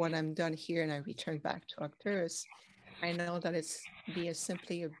when I'm done here and I return back to Arcturus. I know that it's be a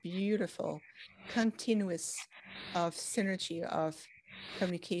simply a beautiful, continuous of synergy of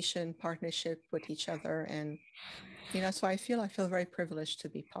communication, partnership with each other, and so I feel very privileged to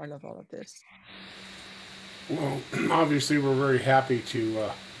be part of all of this. Well, obviously, we're very happy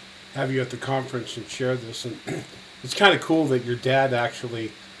to have you at the conference and share this. And it's kind of cool that your dad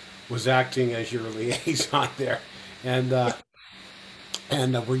actually was acting as your liaison there. And Yeah.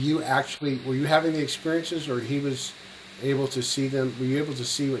 were you having the experiences, or he was able to see them? Were you able to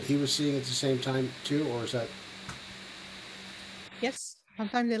see what he was seeing at the same time too, or is that? Yes,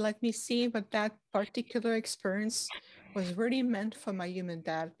 sometimes they let me see, but that particular experience was really meant for my human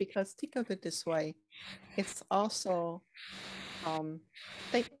dad because think of it this way. It's also um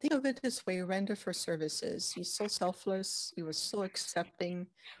think of it this way, render for services. He's so selfless, he was so accepting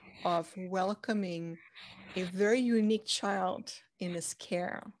of welcoming a very unique child in his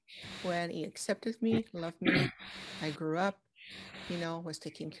care. When he accepted me, loved me, I grew up, was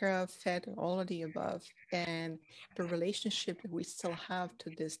taken care of, fed, all of the above. And the relationship that we still have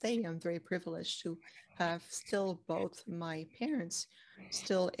to this day, I'm very privileged to have still both my parents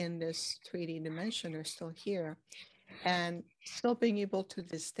still in this 3D dimension are still here and still being able to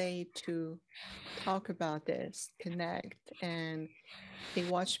this day to talk about this, connect, and they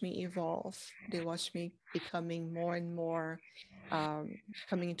watch me evolve. They watch me becoming more and more, um,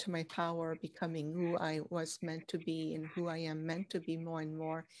 coming into my power, becoming who I was meant to be and who I am meant to be more and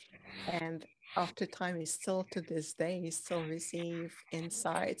more. And after time, is still to this day, still receive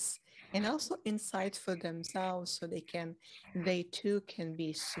insights and also insights for themselves so they too can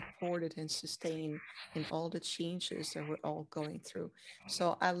be supported and sustained in all the changes that we're all going through.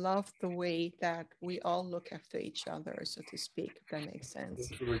 So I love the way that we all look after each other, so to speak, if that makes sense.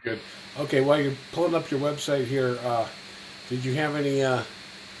 That's really good. Okay, while you're pulling up your website here, did you have any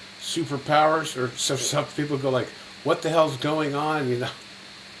superpowers, or some people go like, "What the hell's going on?" You know,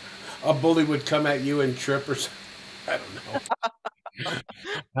 a bully would come at you and trip or something. I don't know.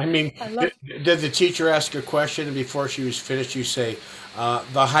 I mean, I love did the teacher ask a question and before she was finished, you say,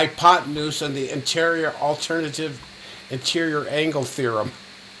 the hypotenuse and the interior angle theorem?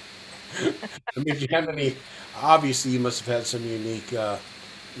 I mean, do you have any? Obviously, you must have had some unique,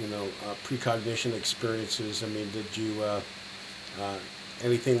 precognition experiences. I mean, did you uh,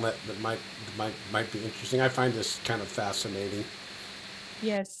 anything that might be interesting? I find this kind of fascinating.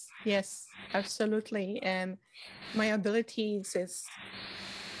 yes, yes, absolutely. And my abilities is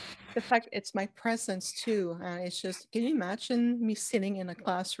the fact it's my presence too. It's just, can you imagine me sitting in a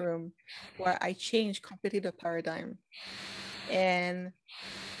classroom where I change completely the paradigm? And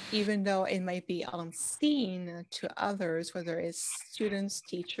even though it might be unseen to others, whether it's students,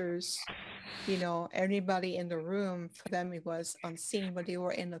 teachers, you know, everybody in the room, for them it was unseen, but they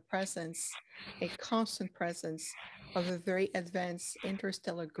were in the presence, a constant presence of a very advanced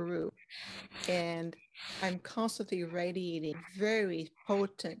interstellar group. And I'm constantly radiating very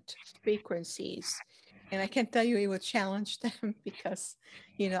potent frequencies. And I can tell you it would challenge them because,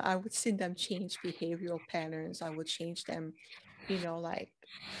 you know, I would see them change behavioral patterns. I would change them, you know, like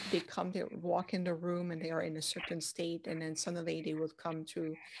they walk in the room and they are in a certain state, and then suddenly they would come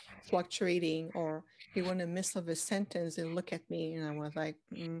to fluctuating, or they were in the midst of a sentence and look at me and I was like,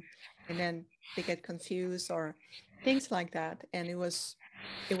 and then they get confused or things like that. And it was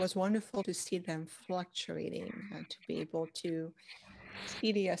wonderful to see them fluctuating and to be able to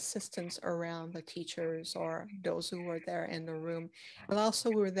see the assistants around the teachers or those who were there in the room. But also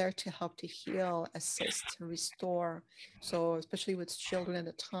we were there to help to heal, assist, restore. So especially with children at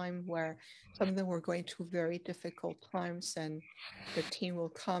a time where some of them were going through very difficult times, and the team will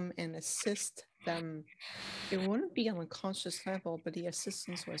come and assist them. It wouldn't be on a conscious level, but the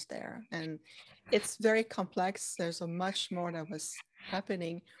assistance was there. And it's very complex. There's a much more that was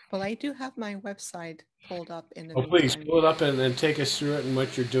happening. But I do have my website pulled up in the Oh, please meantime pull it up and take us through it and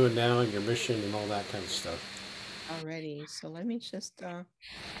what you're doing now and your mission and all that kind of stuff. already. So let me just give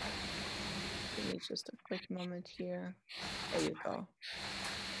me just a quick moment here. There you go.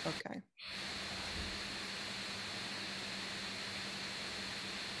 Okay.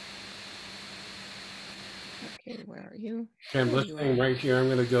 Okay, where are you? Okay, I'm There you listening are. right here. I'm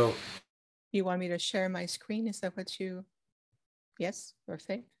going to go. You want me to share my screen? Is that what you? Yes,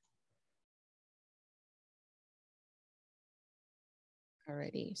 perfect.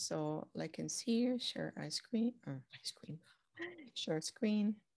 Alrighty. So like I can see here, share my screen, share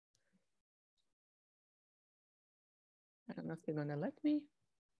screen. I don't know if they're gonna let me.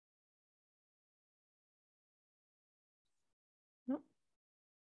 No.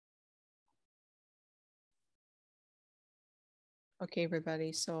 Okay,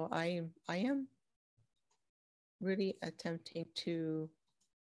 everybody. So I am really attempting to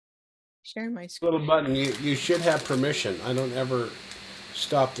share my Little screen. button. You should have permission. I don't ever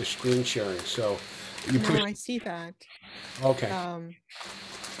stop the screen sharing. So you No, push. I see that. Okay. Um,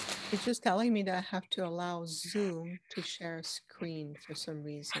 it's just telling me that I have to allow Zoom to share screen for some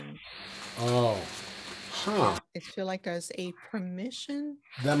reason. Oh, huh. Yeah, it feel like there's a permission.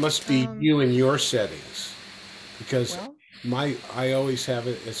 That must be Um, you in your settings because well, I always have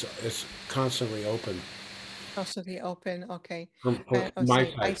it. It's constantly open also the open. Okay. from Oh, my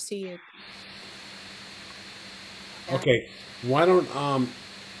see, I side. see it. Yeah. Okay. Why don't you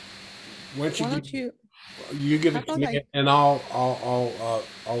Why give don't you? you give How it to about me I? and I'll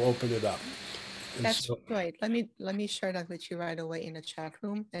open it up. And That's so right. Let me share that with you right away in the chat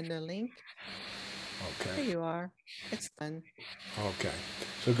room and the link. There okay. you are. It's done. Okay.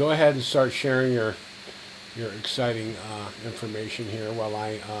 So go ahead and start sharing your exciting information here while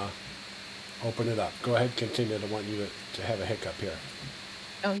I open it up. Go ahead, continue. I don't want you to have a hiccup here.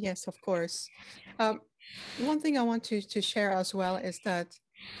 Oh yes, of course. Um, one thing I want to share as well is that,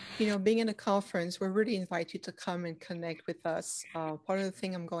 you know, being in a conference, we really invite you to come and connect with us. Part of the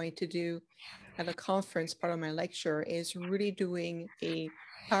thing I'm going to do at a conference, part of my lecture, is really doing a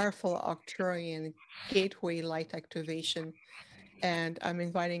powerful Arcturian gateway light activation. And I'm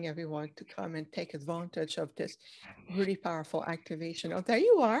inviting everyone to come and take advantage of this really powerful activation. Oh, there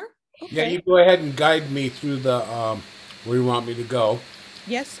you are. Yeah, Okay. you go ahead and guide me through the where you want me to go.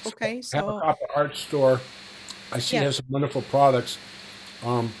 Yes. So, Okay. have a So, copper art store. I see it yeah. has some wonderful products.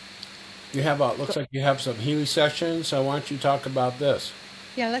 Um, you have So, looks like you have some healing sessions. I want you to talk about this.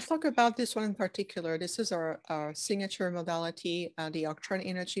 yeah, let's talk about this one in particular. This is our signature modality, the Arcturain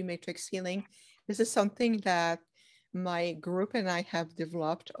Energy Matrix Healing. This is something that my group and I have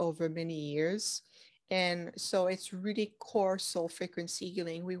developed over many years. And so it's really core soul frequency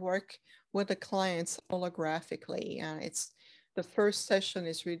healing. We work with the clients holographically. It's the first session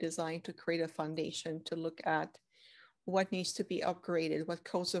is redesigned to create a foundation to look at what needs to be upgraded, what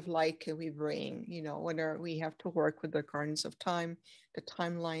codes of light can we bring, you know, whether we have to work with the gardens of time, the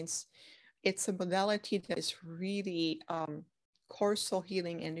timelines. It's a modality that is really core soul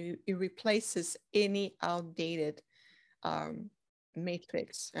healing, and it replaces any outdated um,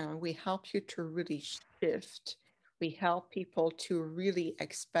 matrix. We help you to really shift. We help people to really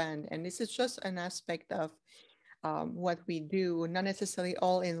expand. And this is just an aspect of what we do, not necessarily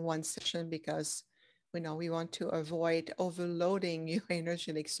all in one session, because we want to avoid overloading your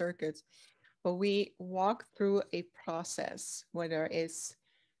energetic circuits. But we walk through a process, whether it's,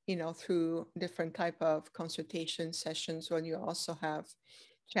 through different type of consultation sessions, when you also have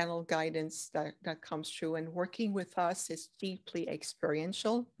channel guidance that comes through. And working with us is deeply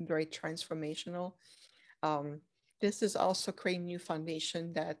experiential, very transformational. Um, this is also creating new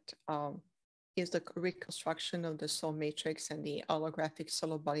foundation that is the reconstruction of the soul matrix and the holographic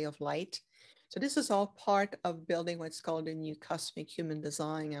solar body of light. So this is all part of building what's called a new cosmic human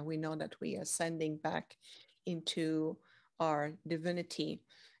design. And we know that we are ascending back into our divinity.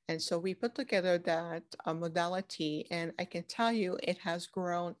 And so we put together that modality, and I can tell you it has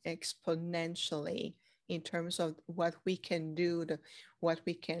grown exponentially in terms of what we can do, what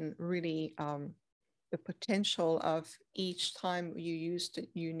we can really the potential of each time you use the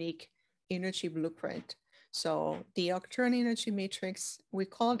unique energy blueprint. So the Arcturian energy matrix, we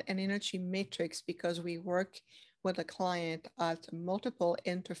call it an energy matrix because we work with a client at multiple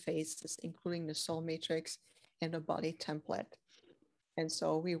interfaces, including the soul matrix and the body template. And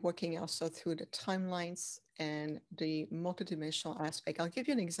so we're working also through the timelines and the multidimensional aspect. I'll give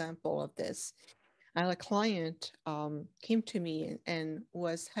you an example of this. I had a client came to me and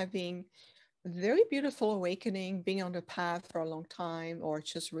was having very beautiful awakening, being on the path for a long time or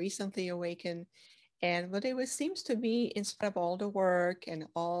just recently awakened. And what it was seems to be, in spite of all the work and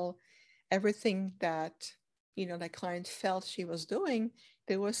all everything that that client felt she was doing,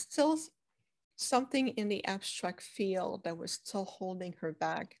 there was still something in the abstract field that was still holding her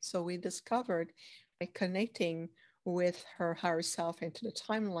back. So we discovered by connecting with her higher self into the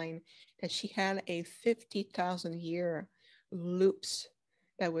timeline that she had a 50,000 year loops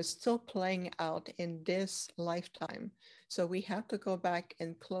that was still playing out in this lifetime. So we have to go back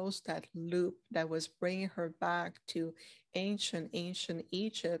and close that loop that was bringing her back to ancient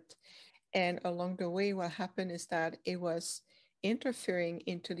Egypt. And along the way, what happened is that it was interfering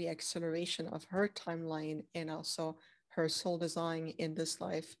into the acceleration of her timeline and also her soul design in this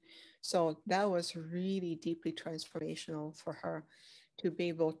life. So that was really deeply transformational for her to be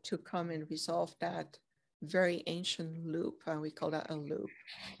able to come and resolve that very ancient loop. We call that a loop.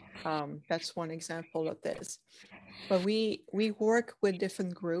 That's one example of this. But we work with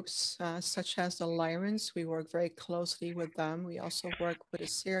different groups, such as the Lyrans. We work very closely with them. We also work with the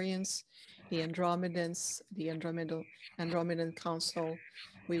Syrians, the Andromedans, the Andromedan Council.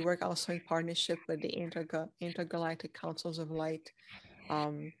 We work also in partnership with the Intergalactic Councils of Light.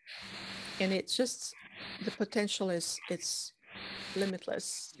 Um, and it's just the potential is it's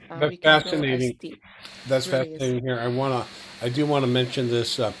limitless. That's We can go as fascinating. deep. That's Really is. fascinating here. I do want to mention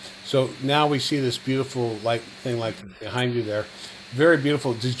this. So now we see this beautiful light thing like Mhm. behind you there. Very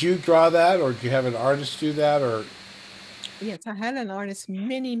beautiful. Did you draw that, or did you have an artist do that, or? Yes, I had an artist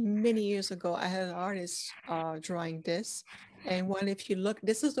many years ago. I had an artist drawing this. And when if you look,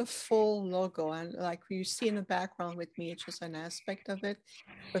 this is the full logo. And like you see in the background with me, it's just an aspect of it.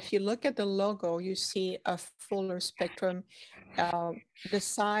 But if you look at the logo, you see a fuller spectrum. The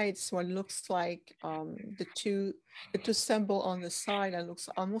sides, what looks like the two symbol on the side that looks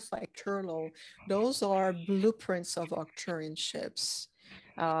almost like turtle, those are blueprints of Arcturian ships.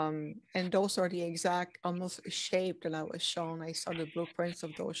 And those are the exact almost shape that I was shown. I saw the blueprints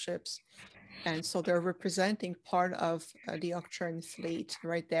of those ships. And so they're representing part of the Arcturian fleet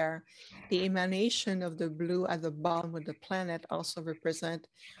right there. The emanation of the blue at the bottom of the planet also represent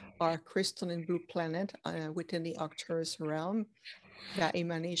our crystalline blue planet within the Arcturus realm, that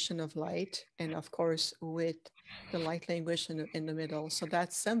emanation of light, and of course with the light language in the middle. So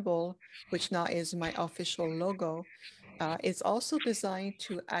that symbol, which now is my official logo, it's also designed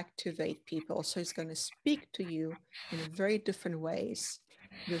to activate people. So it's going to speak to you in very different ways.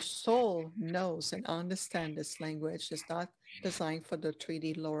 Your soul knows and understands this language. It's not designed for the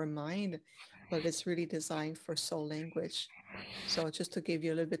 3D lower mind, but it's really designed for soul language. So just to give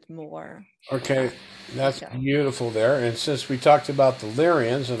you a little bit more Okay, that's detail. beautiful there. And since we talked about the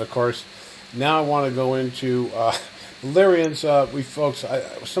Lyrians, and of course, now I want to go into the Lyrians. We folks,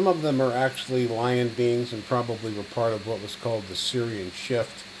 some of them are actually lion beings, and probably were part of what was called the Syrian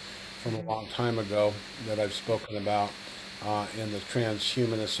shift from a Mhm. long time ago that I've spoken about in the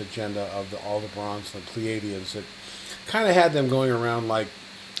transhumanist agenda of the Aldebarans and the Pleiadians that kind of had them going around like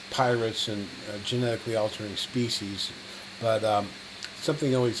pirates and genetically altering species. But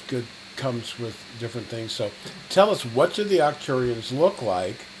something always good comes with different things. So tell us, what do the Arcturians look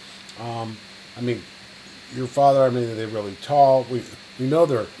like? I mean, your father, I mean, are they really tall? We know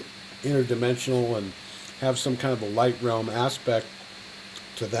they're interdimensional and have some kind of a light realm aspect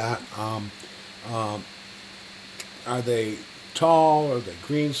to that. Are they tall? Are they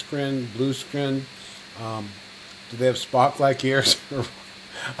green screen, blue screen? Do they have Spock-like ears?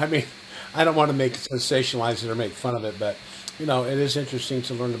 I mean, I don't want to make sensationalize it or make fun of it, but it is interesting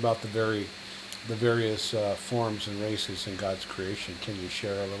to learn about the various forms and races in God's creation. Can you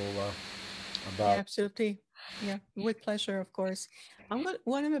share a little Yeah, about? absolutely. Yeah, with pleasure, of course.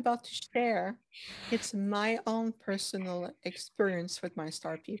 What I'm about to share, it's my own personal experience with my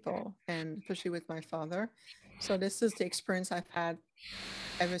star people and especially with my father. So this is the experience I've had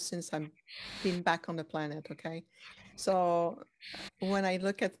ever since I've been back on the planet. Okay. So when I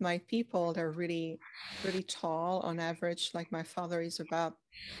look at my people, they're really, really tall on average. Like my father is about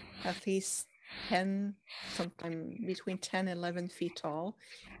at least 10, sometime between 10 and 11 feet tall,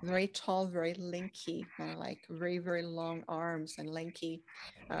 very tall, very lanky, like very, very long arms and lanky,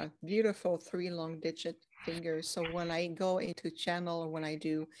 beautiful three long digit fingers. So when I go into channel or when I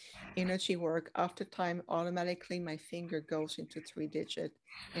do energy work, after time, automatically my finger goes into three digit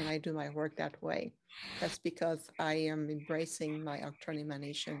and I do my work that way. That's because I am embracing my Arcturian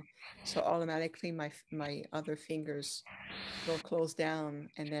emanation. So automatically my other fingers will close down,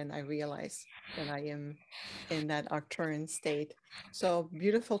 and then I realize that I am in that Arcturian state. So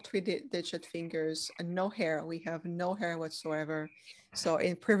beautiful three-digit fingers, and no hair. We have no hair whatsoever. So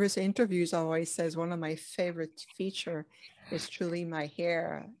in previous interviews, I always says one of my favorite feature is truly my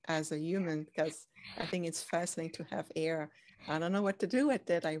hair as a human because I think it's fascinating to have hair. I don't know what to do with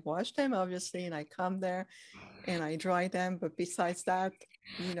it. I wash them obviously, and I come there and I dry them. But besides that,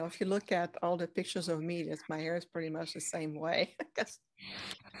 if you look at all the pictures of me, my hair is pretty much the same way. Because,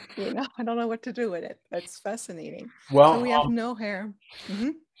 I don't know what to do with it. It's fascinating. So Well, we have no hair.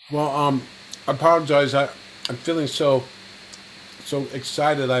 Hmm. well, I apologize. I'm feeling so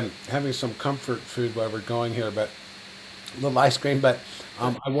excited. I'm having some comfort food while we're going here, but a little ice cream. But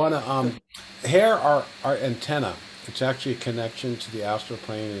Good, I want to good. hair our antenna. It's actually a connection to the astral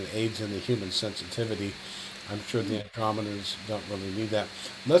plane and aids in the human sensitivity. I'm sure the Mm, andromedans don't really need that.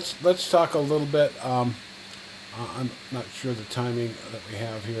 Let's talk a little bit. I'm not sure the timing that we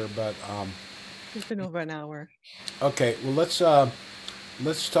have here, but We've been over an hour. okay. Well, let's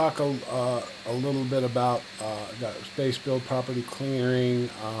talk a little bit about got space build property clearing.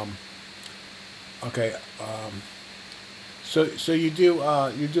 Okay. So you do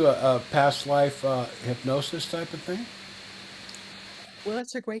a past life hypnosis type of thing? Well,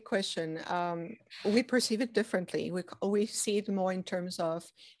 that's a great question. We perceive it differently. We see it more in terms of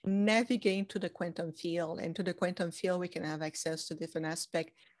navigating to the quantum field. And to the quantum field, we can have access to different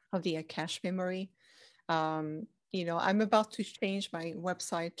aspects of the cache memory. I'm about to change my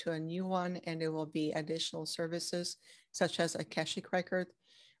website to a new one, and there will be additional services such as a Akashic record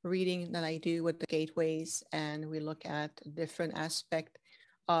reading that I do with the gateways, and we look at different aspects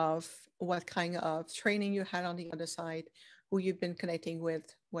of what kind of training you had on the other side, who you've been connecting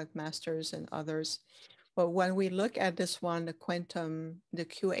with masters and others. But when we look at this one, the quantum, the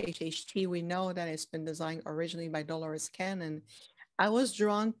QHHT, we know that it's been designed originally by Dolores Cannon. I was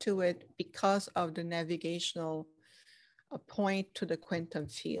drawn to it because of the navigational point to the quantum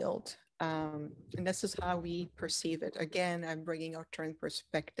field. And this is how we perceive it. Again, I'm bringing our turn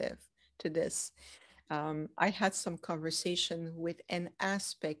perspective to this. I had some conversation with an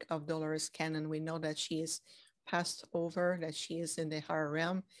aspect of Dolores Cannon. We know that she is passed over, that she is in the higher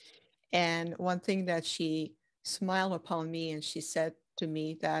realm. And one thing that she smiled upon me and she said to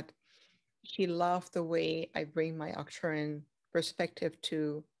me that she loved the way I bring my Arcturian perspective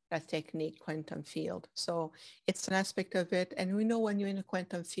to that technique, quantum field. So it's an aspect of it. And we know when you're in a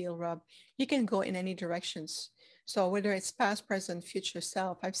quantum field, Rob, you can go in any directions. So whether it's past, present, future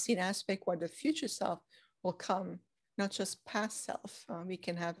self, I've seen aspect where the future self will come, not just past self. We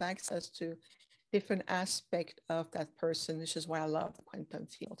can have access to different aspect of that person, which is why I love the quantum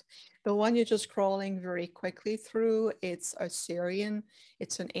field. The one you're just scrolling very quickly through, it's a Syrian,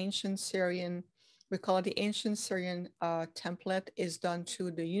 it's an ancient Syrian. We call it the ancient Syrian template, is done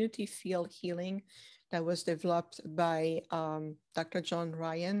through the unity field healing that was developed by Dr. John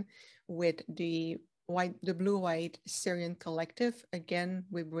Ryan with the blue-white Syrian collective. Again,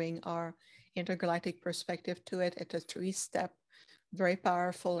 we bring our intergalactic perspective to it. It's a three-step, very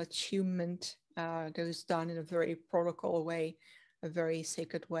powerful attunement that is done in a very protocol way, a very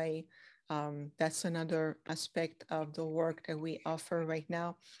sacred way. That's another aspect of the work that we offer right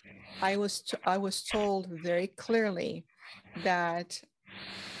now. I was told very clearly that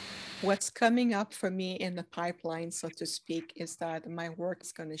what's coming up for me in the pipeline, so to speak, is that my work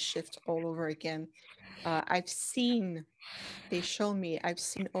is going to shift all over again. I've seen, they show me, I've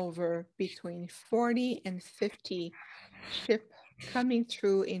seen over between 40 and 50 ship coming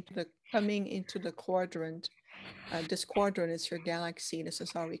into the quadrant This quadrant is your galaxy. This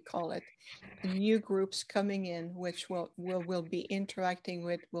is how we call it. New groups coming in, which will be interacting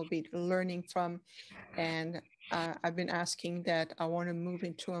with, will be learning from, and I've been asking that I want to move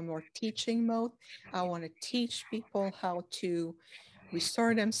into a more teaching mode. I want to teach people how to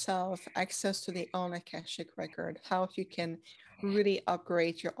restore themselves, access to their own Akashic record, how you can really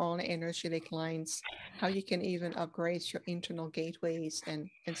upgrade your own energetic lines, how you can even upgrade your internal gateways and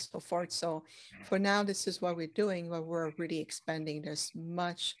so forth. So for now, this is what we're doing, but we're really expanding. There's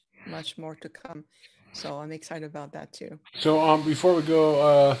much, much more to come. So I'm excited about that too. So before we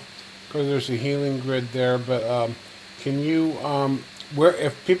go, because there's a healing grid there, but can you, where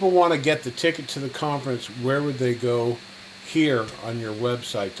if people want to get the ticket to the conference, where would they go here on your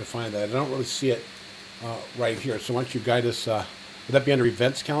website to find that? I don't really see it right here. So why don't you guide us? Would that be under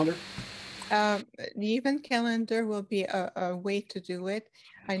events calendar? The event calendar will be a way to do it.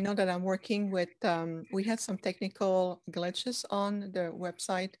 I know that I'm working with, we had some technical glitches on the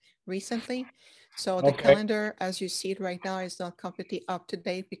website recently. So the Okay. calendar, as you see it right now, is not completely up to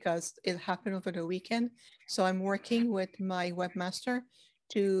date because it happened over the weekend. So I'm working with my webmaster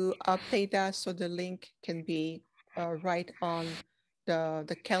to update that so the link can be right on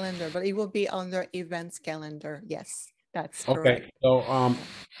the calendar, but it will be under events calendar. Yes, that's Okay. correct. So Yeah.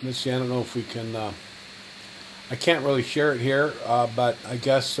 let's see. I don't know if we can. I can't really share it here, but I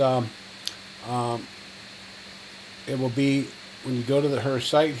guess it will be when you go to her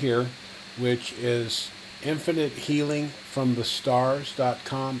site here, which is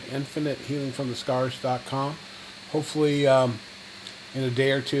infinitehealingfromthestars.com, infinitehealingfromthestars.com. Hopefully, in a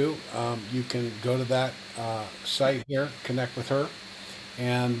day or two, you can go to that site here, connect with her,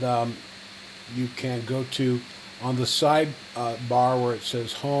 and you can go to on the side bar where it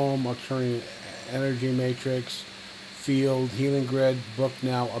says Home, Arcturian Energy Matrix, Field, Healing Grid, Book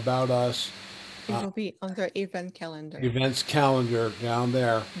Now, About Us, It will be under event calendar. events calendar down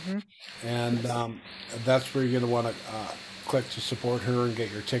there, Mm-hmm. and Yes. that's where you're going to want to click to support her and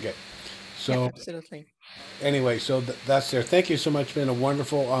get your ticket. Yeah, So absolutely. anyway, so that's there. Thank you so much. Been a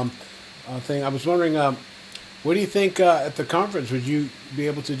wonderful thing. I was wondering, what do you think at the conference? Would you be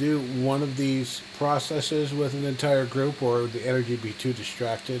able to do one of these processes with an entire group, or would the energy be too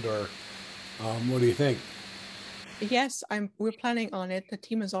distracted, or what do you think? Yes, we're planning on it. The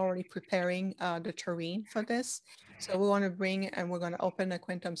team is already preparing the terrain for this. So we want to bring and we're going to open a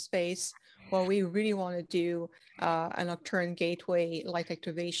quantum space where we really want to do an Nocturne Gateway light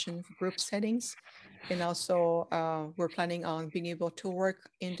activation group settings. And also we're planning on being able to work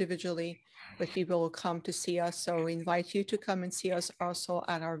individually with people who come to see us. So we invite you to come and see us also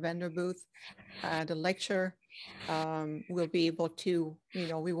at our vendor booth, the lecture. We'll be able to,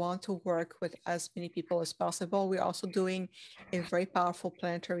 we want to work with as many people as possible. We're also doing a very powerful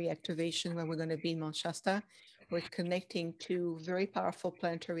planetary activation when we're going to be in Mount Shasta. We're connecting to very powerful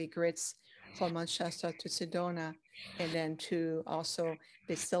planetary grids from Mount Shasta to Sedona, and then to also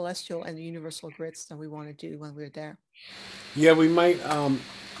the celestial and the universal grids that we want to do when we're there. Yeah, we might.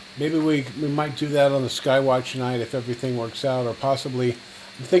 Maybe we might do that on the Skywatch night if everything works out, or possibly.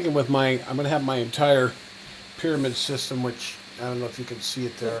 I'm thinking with my. I'm going to have my entire pyramid system, which I don't know if you can see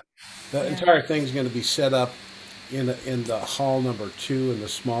it there. The Yeah. entire thing's going to be set up in the hall number 2 in the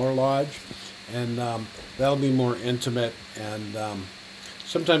smaller lodge, and that'll be more intimate. And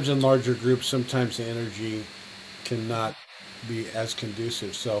sometimes in larger groups, sometimes the energy cannot be as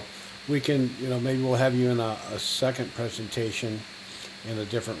conducive. So we can, maybe we'll have you in a second presentation in a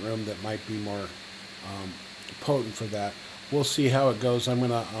different room that might be more potent for that. We'll see how it goes. I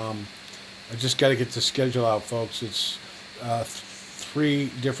just got to get the schedule out, folks. It's 3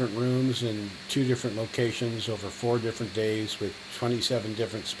 different rooms in 2 different locations over 4 different days with 27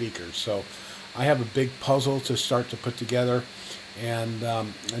 different speakers. So I have a big puzzle to start to put together, and I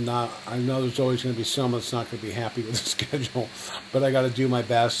know there's always going to be someone that's not going to be happy with the schedule, but I got to do my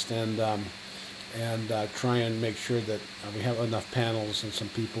best and try and make sure that we have enough panels and some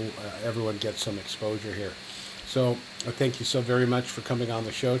people, everyone gets some exposure here. So thank you so very much for coming on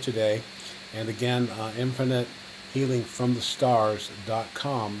the show today. And again,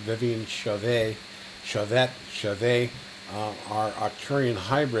 infinitehealingfromthestars.com, Viviane Chauvet, our Arcturian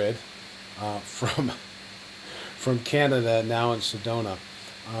hybrid from Canada, now in Sedona.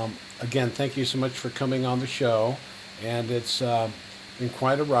 Again, thank you so much for coming on the show. And it's been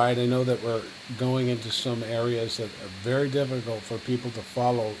quite a ride. I know that we're going into some areas that are very difficult for people to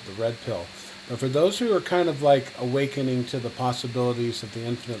follow the red pill. But for those who are kind of like awakening to the possibilities of the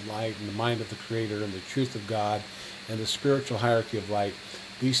infinite light and the mind of the Creator and the truth of God and the spiritual hierarchy of light,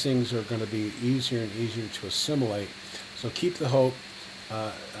 these things are going to be easier and easier to assimilate. So keep the hope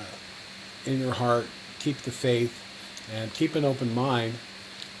in your heart. keep the faith and keep an open mind,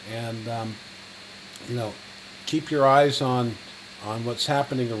 and you know, keep your eyes on what's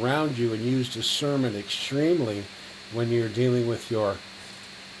happening around you, and use discernment extremely when you're dealing with your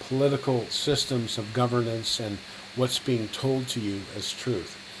political systems of governance and what's being told to you as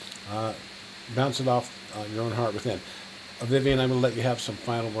truth. Uh, Bounce it off your own heart within. Viviane, I'm going to let you have some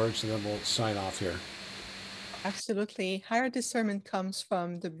final words, and then we'll sign off here. Absolutely. Higher discernment comes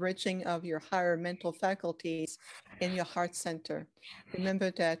from the bridging of your higher mental faculties in your heart center. Remember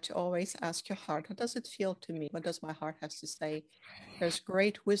that to always ask your heart, how does it feel to me? What does my heart have to say? There's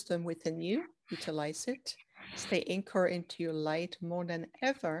great wisdom within you. Utilize it. Stay anchored into your light more than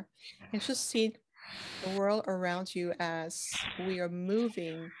ever, and just see the world around you as we are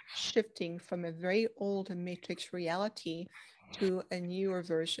moving, shifting from a very old matrix reality to a newer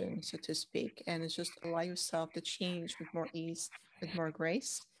version, so to speak. And it's just allow yourself to change with more ease, with more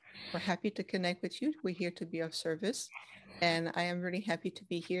grace. We're happy to connect with you. We're here to be of service. And I am really happy to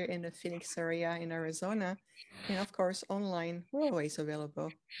be here in the Phoenix area in Arizona. And of course, online, we're always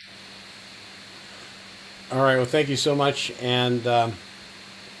available. All right. Well, thank you so much. And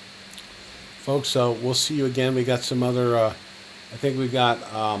folks, we'll see you again. We got some other, I think we got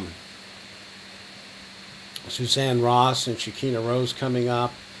Suzanne Ross and Shakina Rose coming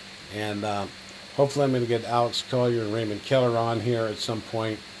up. And hopefully I'm going to get Alex Collier and Raymond Keller on here at some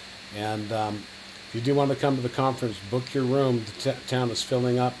point. And if you do want to come to the conference, book your room. The town is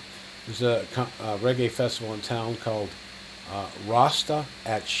filling up. There's a reggae festival in town called Rasta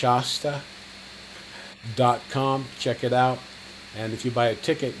at Shasta.com. Check it out. And if you buy a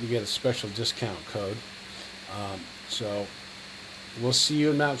ticket, you get a special discount code. So we'll see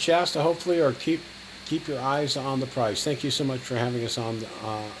you in Mount Shasta, hopefully, or keep your eyes on the prize. Thank you so much for having us on,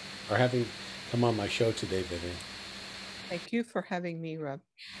 or having come on my show today, Viviane. Thank you for having me, Rob.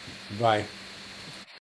 Bye.